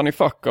turnén Funny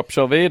Fuck Up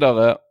kör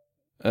vidare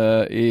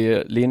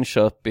i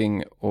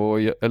Linköping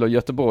eller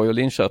Göteborg och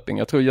Linköping.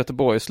 Jag tror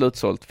Göteborg är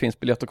slutsålt. Finns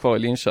biljetter kvar i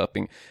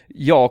Linköping.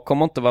 Jag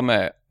kommer inte vara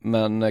med,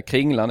 men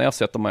Kringlan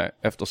ersätter mig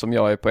eftersom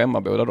jag är på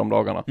Emmaboda de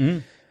dagarna.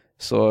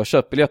 Så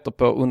köp biljetter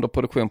på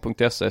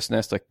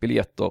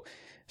underproduktion.se/biljetter.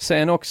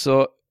 Sen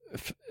också,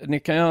 ni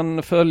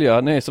kan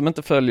följa, ni som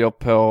inte följer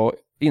på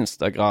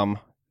Instagram,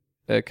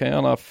 kan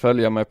gärna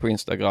följa mig på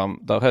Instagram.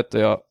 Där heter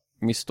jag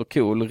Mr.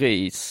 Cool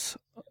Ris,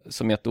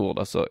 som ett ord,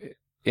 alltså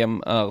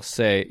MRCOOLRIS.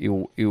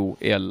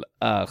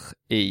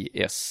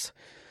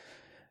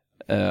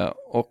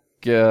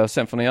 Och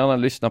sen får ni gärna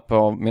lyssna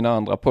på mina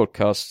andra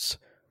podcasts,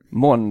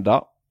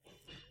 Måndag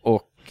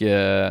och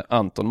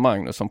Anton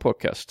Magnusson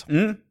podcast.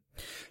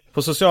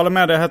 På sociala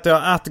medier heter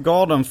jag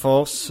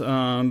 @Gardenfors.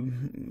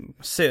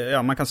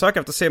 Man kan söka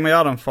efter Simon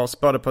Gardenfors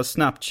både på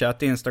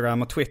Snapchat,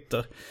 Instagram och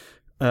Twitter.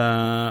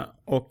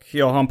 Och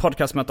jag har en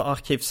podcast som heter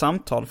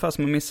Arkivsamtal för er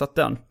som har missat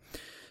den.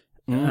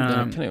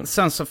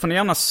 Sen så får ni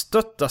gärna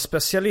stötta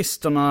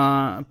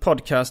Specialisterna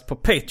podcast på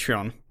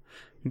Patreon.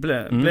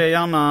 Bli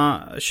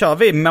gärna, kör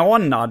vi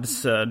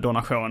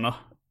månadsdonationer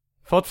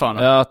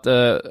fortfarande? Ja, att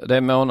det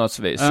är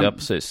månadsvis, ja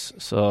precis.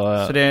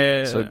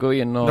 Så gå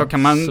in och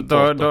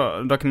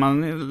då kan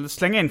man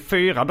slänga in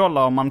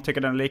 $4 om man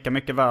tycker den är lika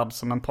mycket värd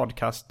som en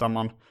podcast där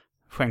man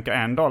skänker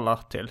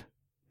 $1 till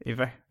i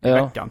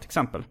veckan till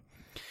exempel.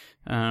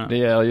 Det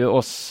ger ju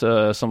oss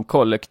som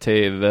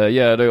kollektiv,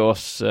 ger det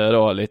oss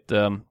då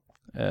lite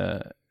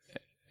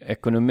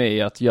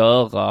ekonomi att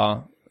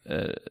göra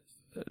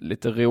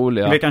lite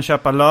roliga. Vi kan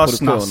köpa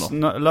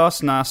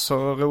lösnäs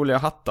och roliga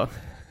hattar.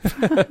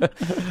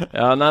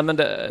 Ja, nej, men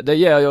det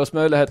ger ju oss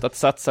möjlighet att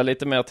satsa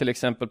lite mer till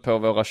exempel på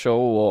våra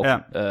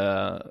shower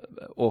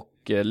och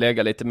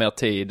lägga lite mer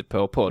tid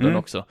på podden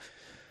också.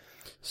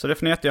 Så det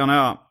får ni jättegärna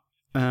göra.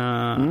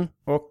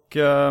 Och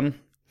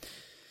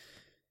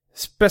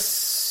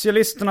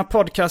Specialisterna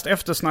podcast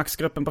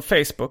eftersnacksgruppen på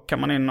Facebook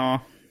kan man in och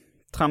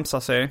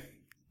tramsa sig.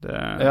 Det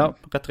är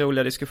rätt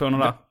roliga diskussioner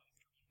där.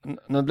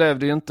 Nu blev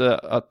det ju inte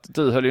att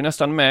du höll ju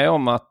nästan med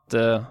om att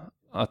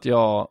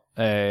jag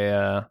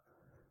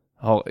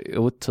har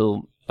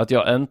otur, att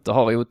jag inte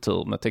har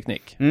otur med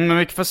teknik. Men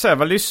vi får se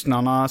vad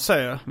lyssnarna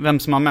säger. Vem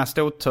som har mest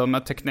otur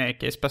med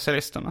teknik i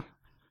Specialisterna.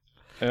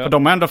 Ja. För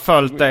de har ändå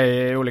följt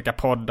dig i olika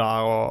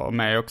poddar och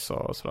mig också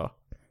och sådär.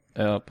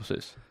 Ja,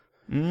 precis.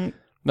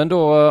 Men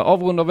då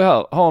avrundar vi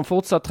här. Ha en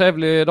fortsatt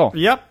trevlig dag.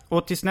 Ja,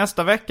 och tills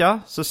nästa vecka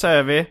så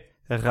säger vi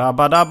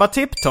Rabadabba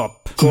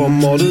tipptopp.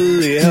 Kommer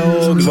du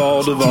ihåg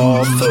var du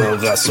var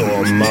förra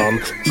sommaren?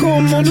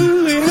 Kommer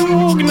du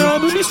ihåg när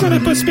du lyssnade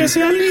på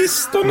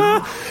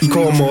Specialisterna?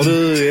 Kommer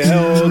du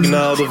ihåg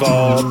när du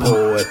var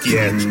på ett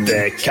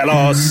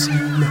jättekalas?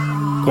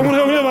 Kommer du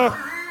ihåg det, va?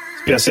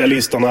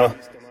 Specialisterna,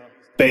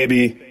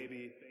 baby.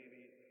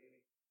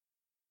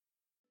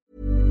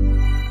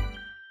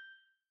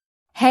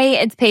 Hey,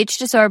 it's Paige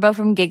DeSorbo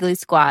from Giggly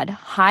Squad.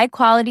 High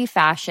quality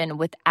fashion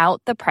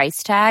without the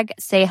price tag.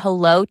 Say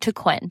hello to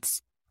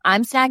Quince.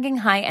 I'm snagging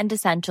high-end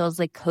essentials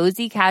like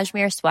cozy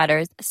cashmere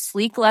sweaters,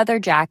 sleek leather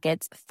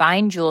jackets,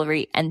 fine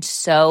jewelry, and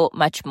so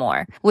much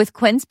more. With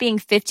Quince being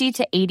 50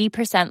 to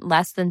 80%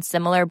 less than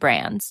similar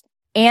brands.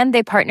 And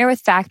they partner with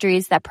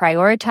factories that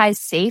prioritize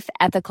safe,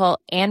 ethical,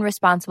 and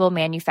responsible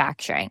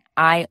manufacturing.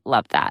 I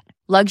love that.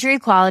 Luxury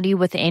quality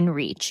within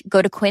reach.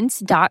 Go to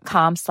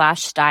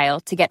quince.com/style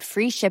to get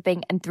free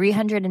shipping and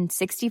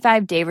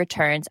 365-day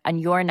returns on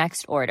your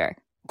next order.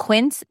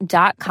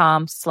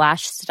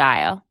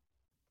 Quince.com/style.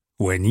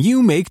 When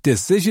you make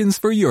decisions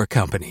for your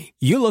company,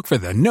 you look for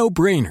the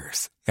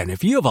no-brainers. And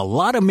if you have a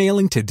lot of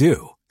mailing to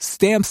do,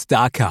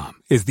 Stamps.com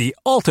is the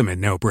ultimate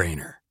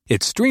no-brainer.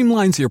 It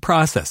streamlines your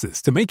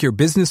processes to make your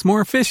business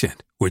more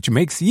efficient, which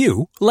makes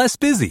you less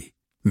busy.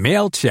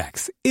 Mail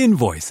checks,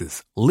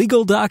 invoices,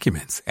 legal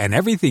documents, and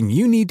everything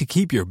you need to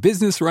keep your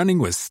business running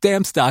with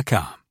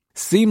Stamps.com.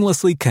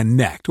 Seamlessly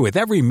connect with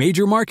every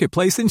major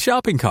marketplace and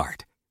shopping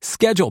cart.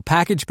 Schedule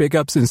package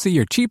pickups and see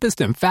your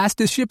cheapest and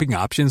fastest shipping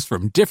options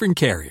from different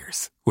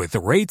carriers, with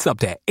rates up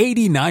to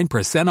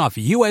 89% off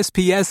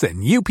USPS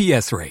and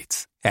UPS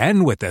rates.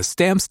 And with the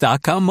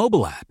Stamps.com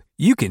mobile app,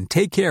 you can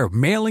take care of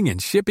mailing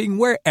and shipping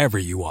wherever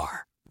you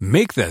are.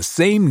 Make the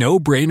same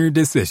no-brainer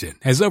decision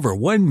as over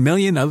 1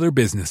 million other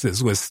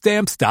businesses with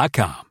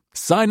Stamps.com.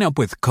 Sign up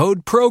with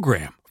code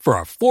PROGRAM for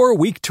a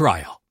 4-week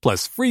trial,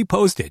 plus free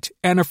postage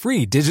and a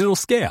free digital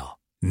scale.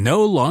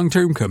 No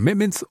long-term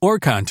commitments or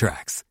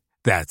contracts.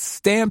 That's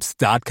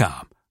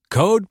Stamps.com.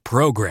 Code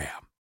PROGRAM.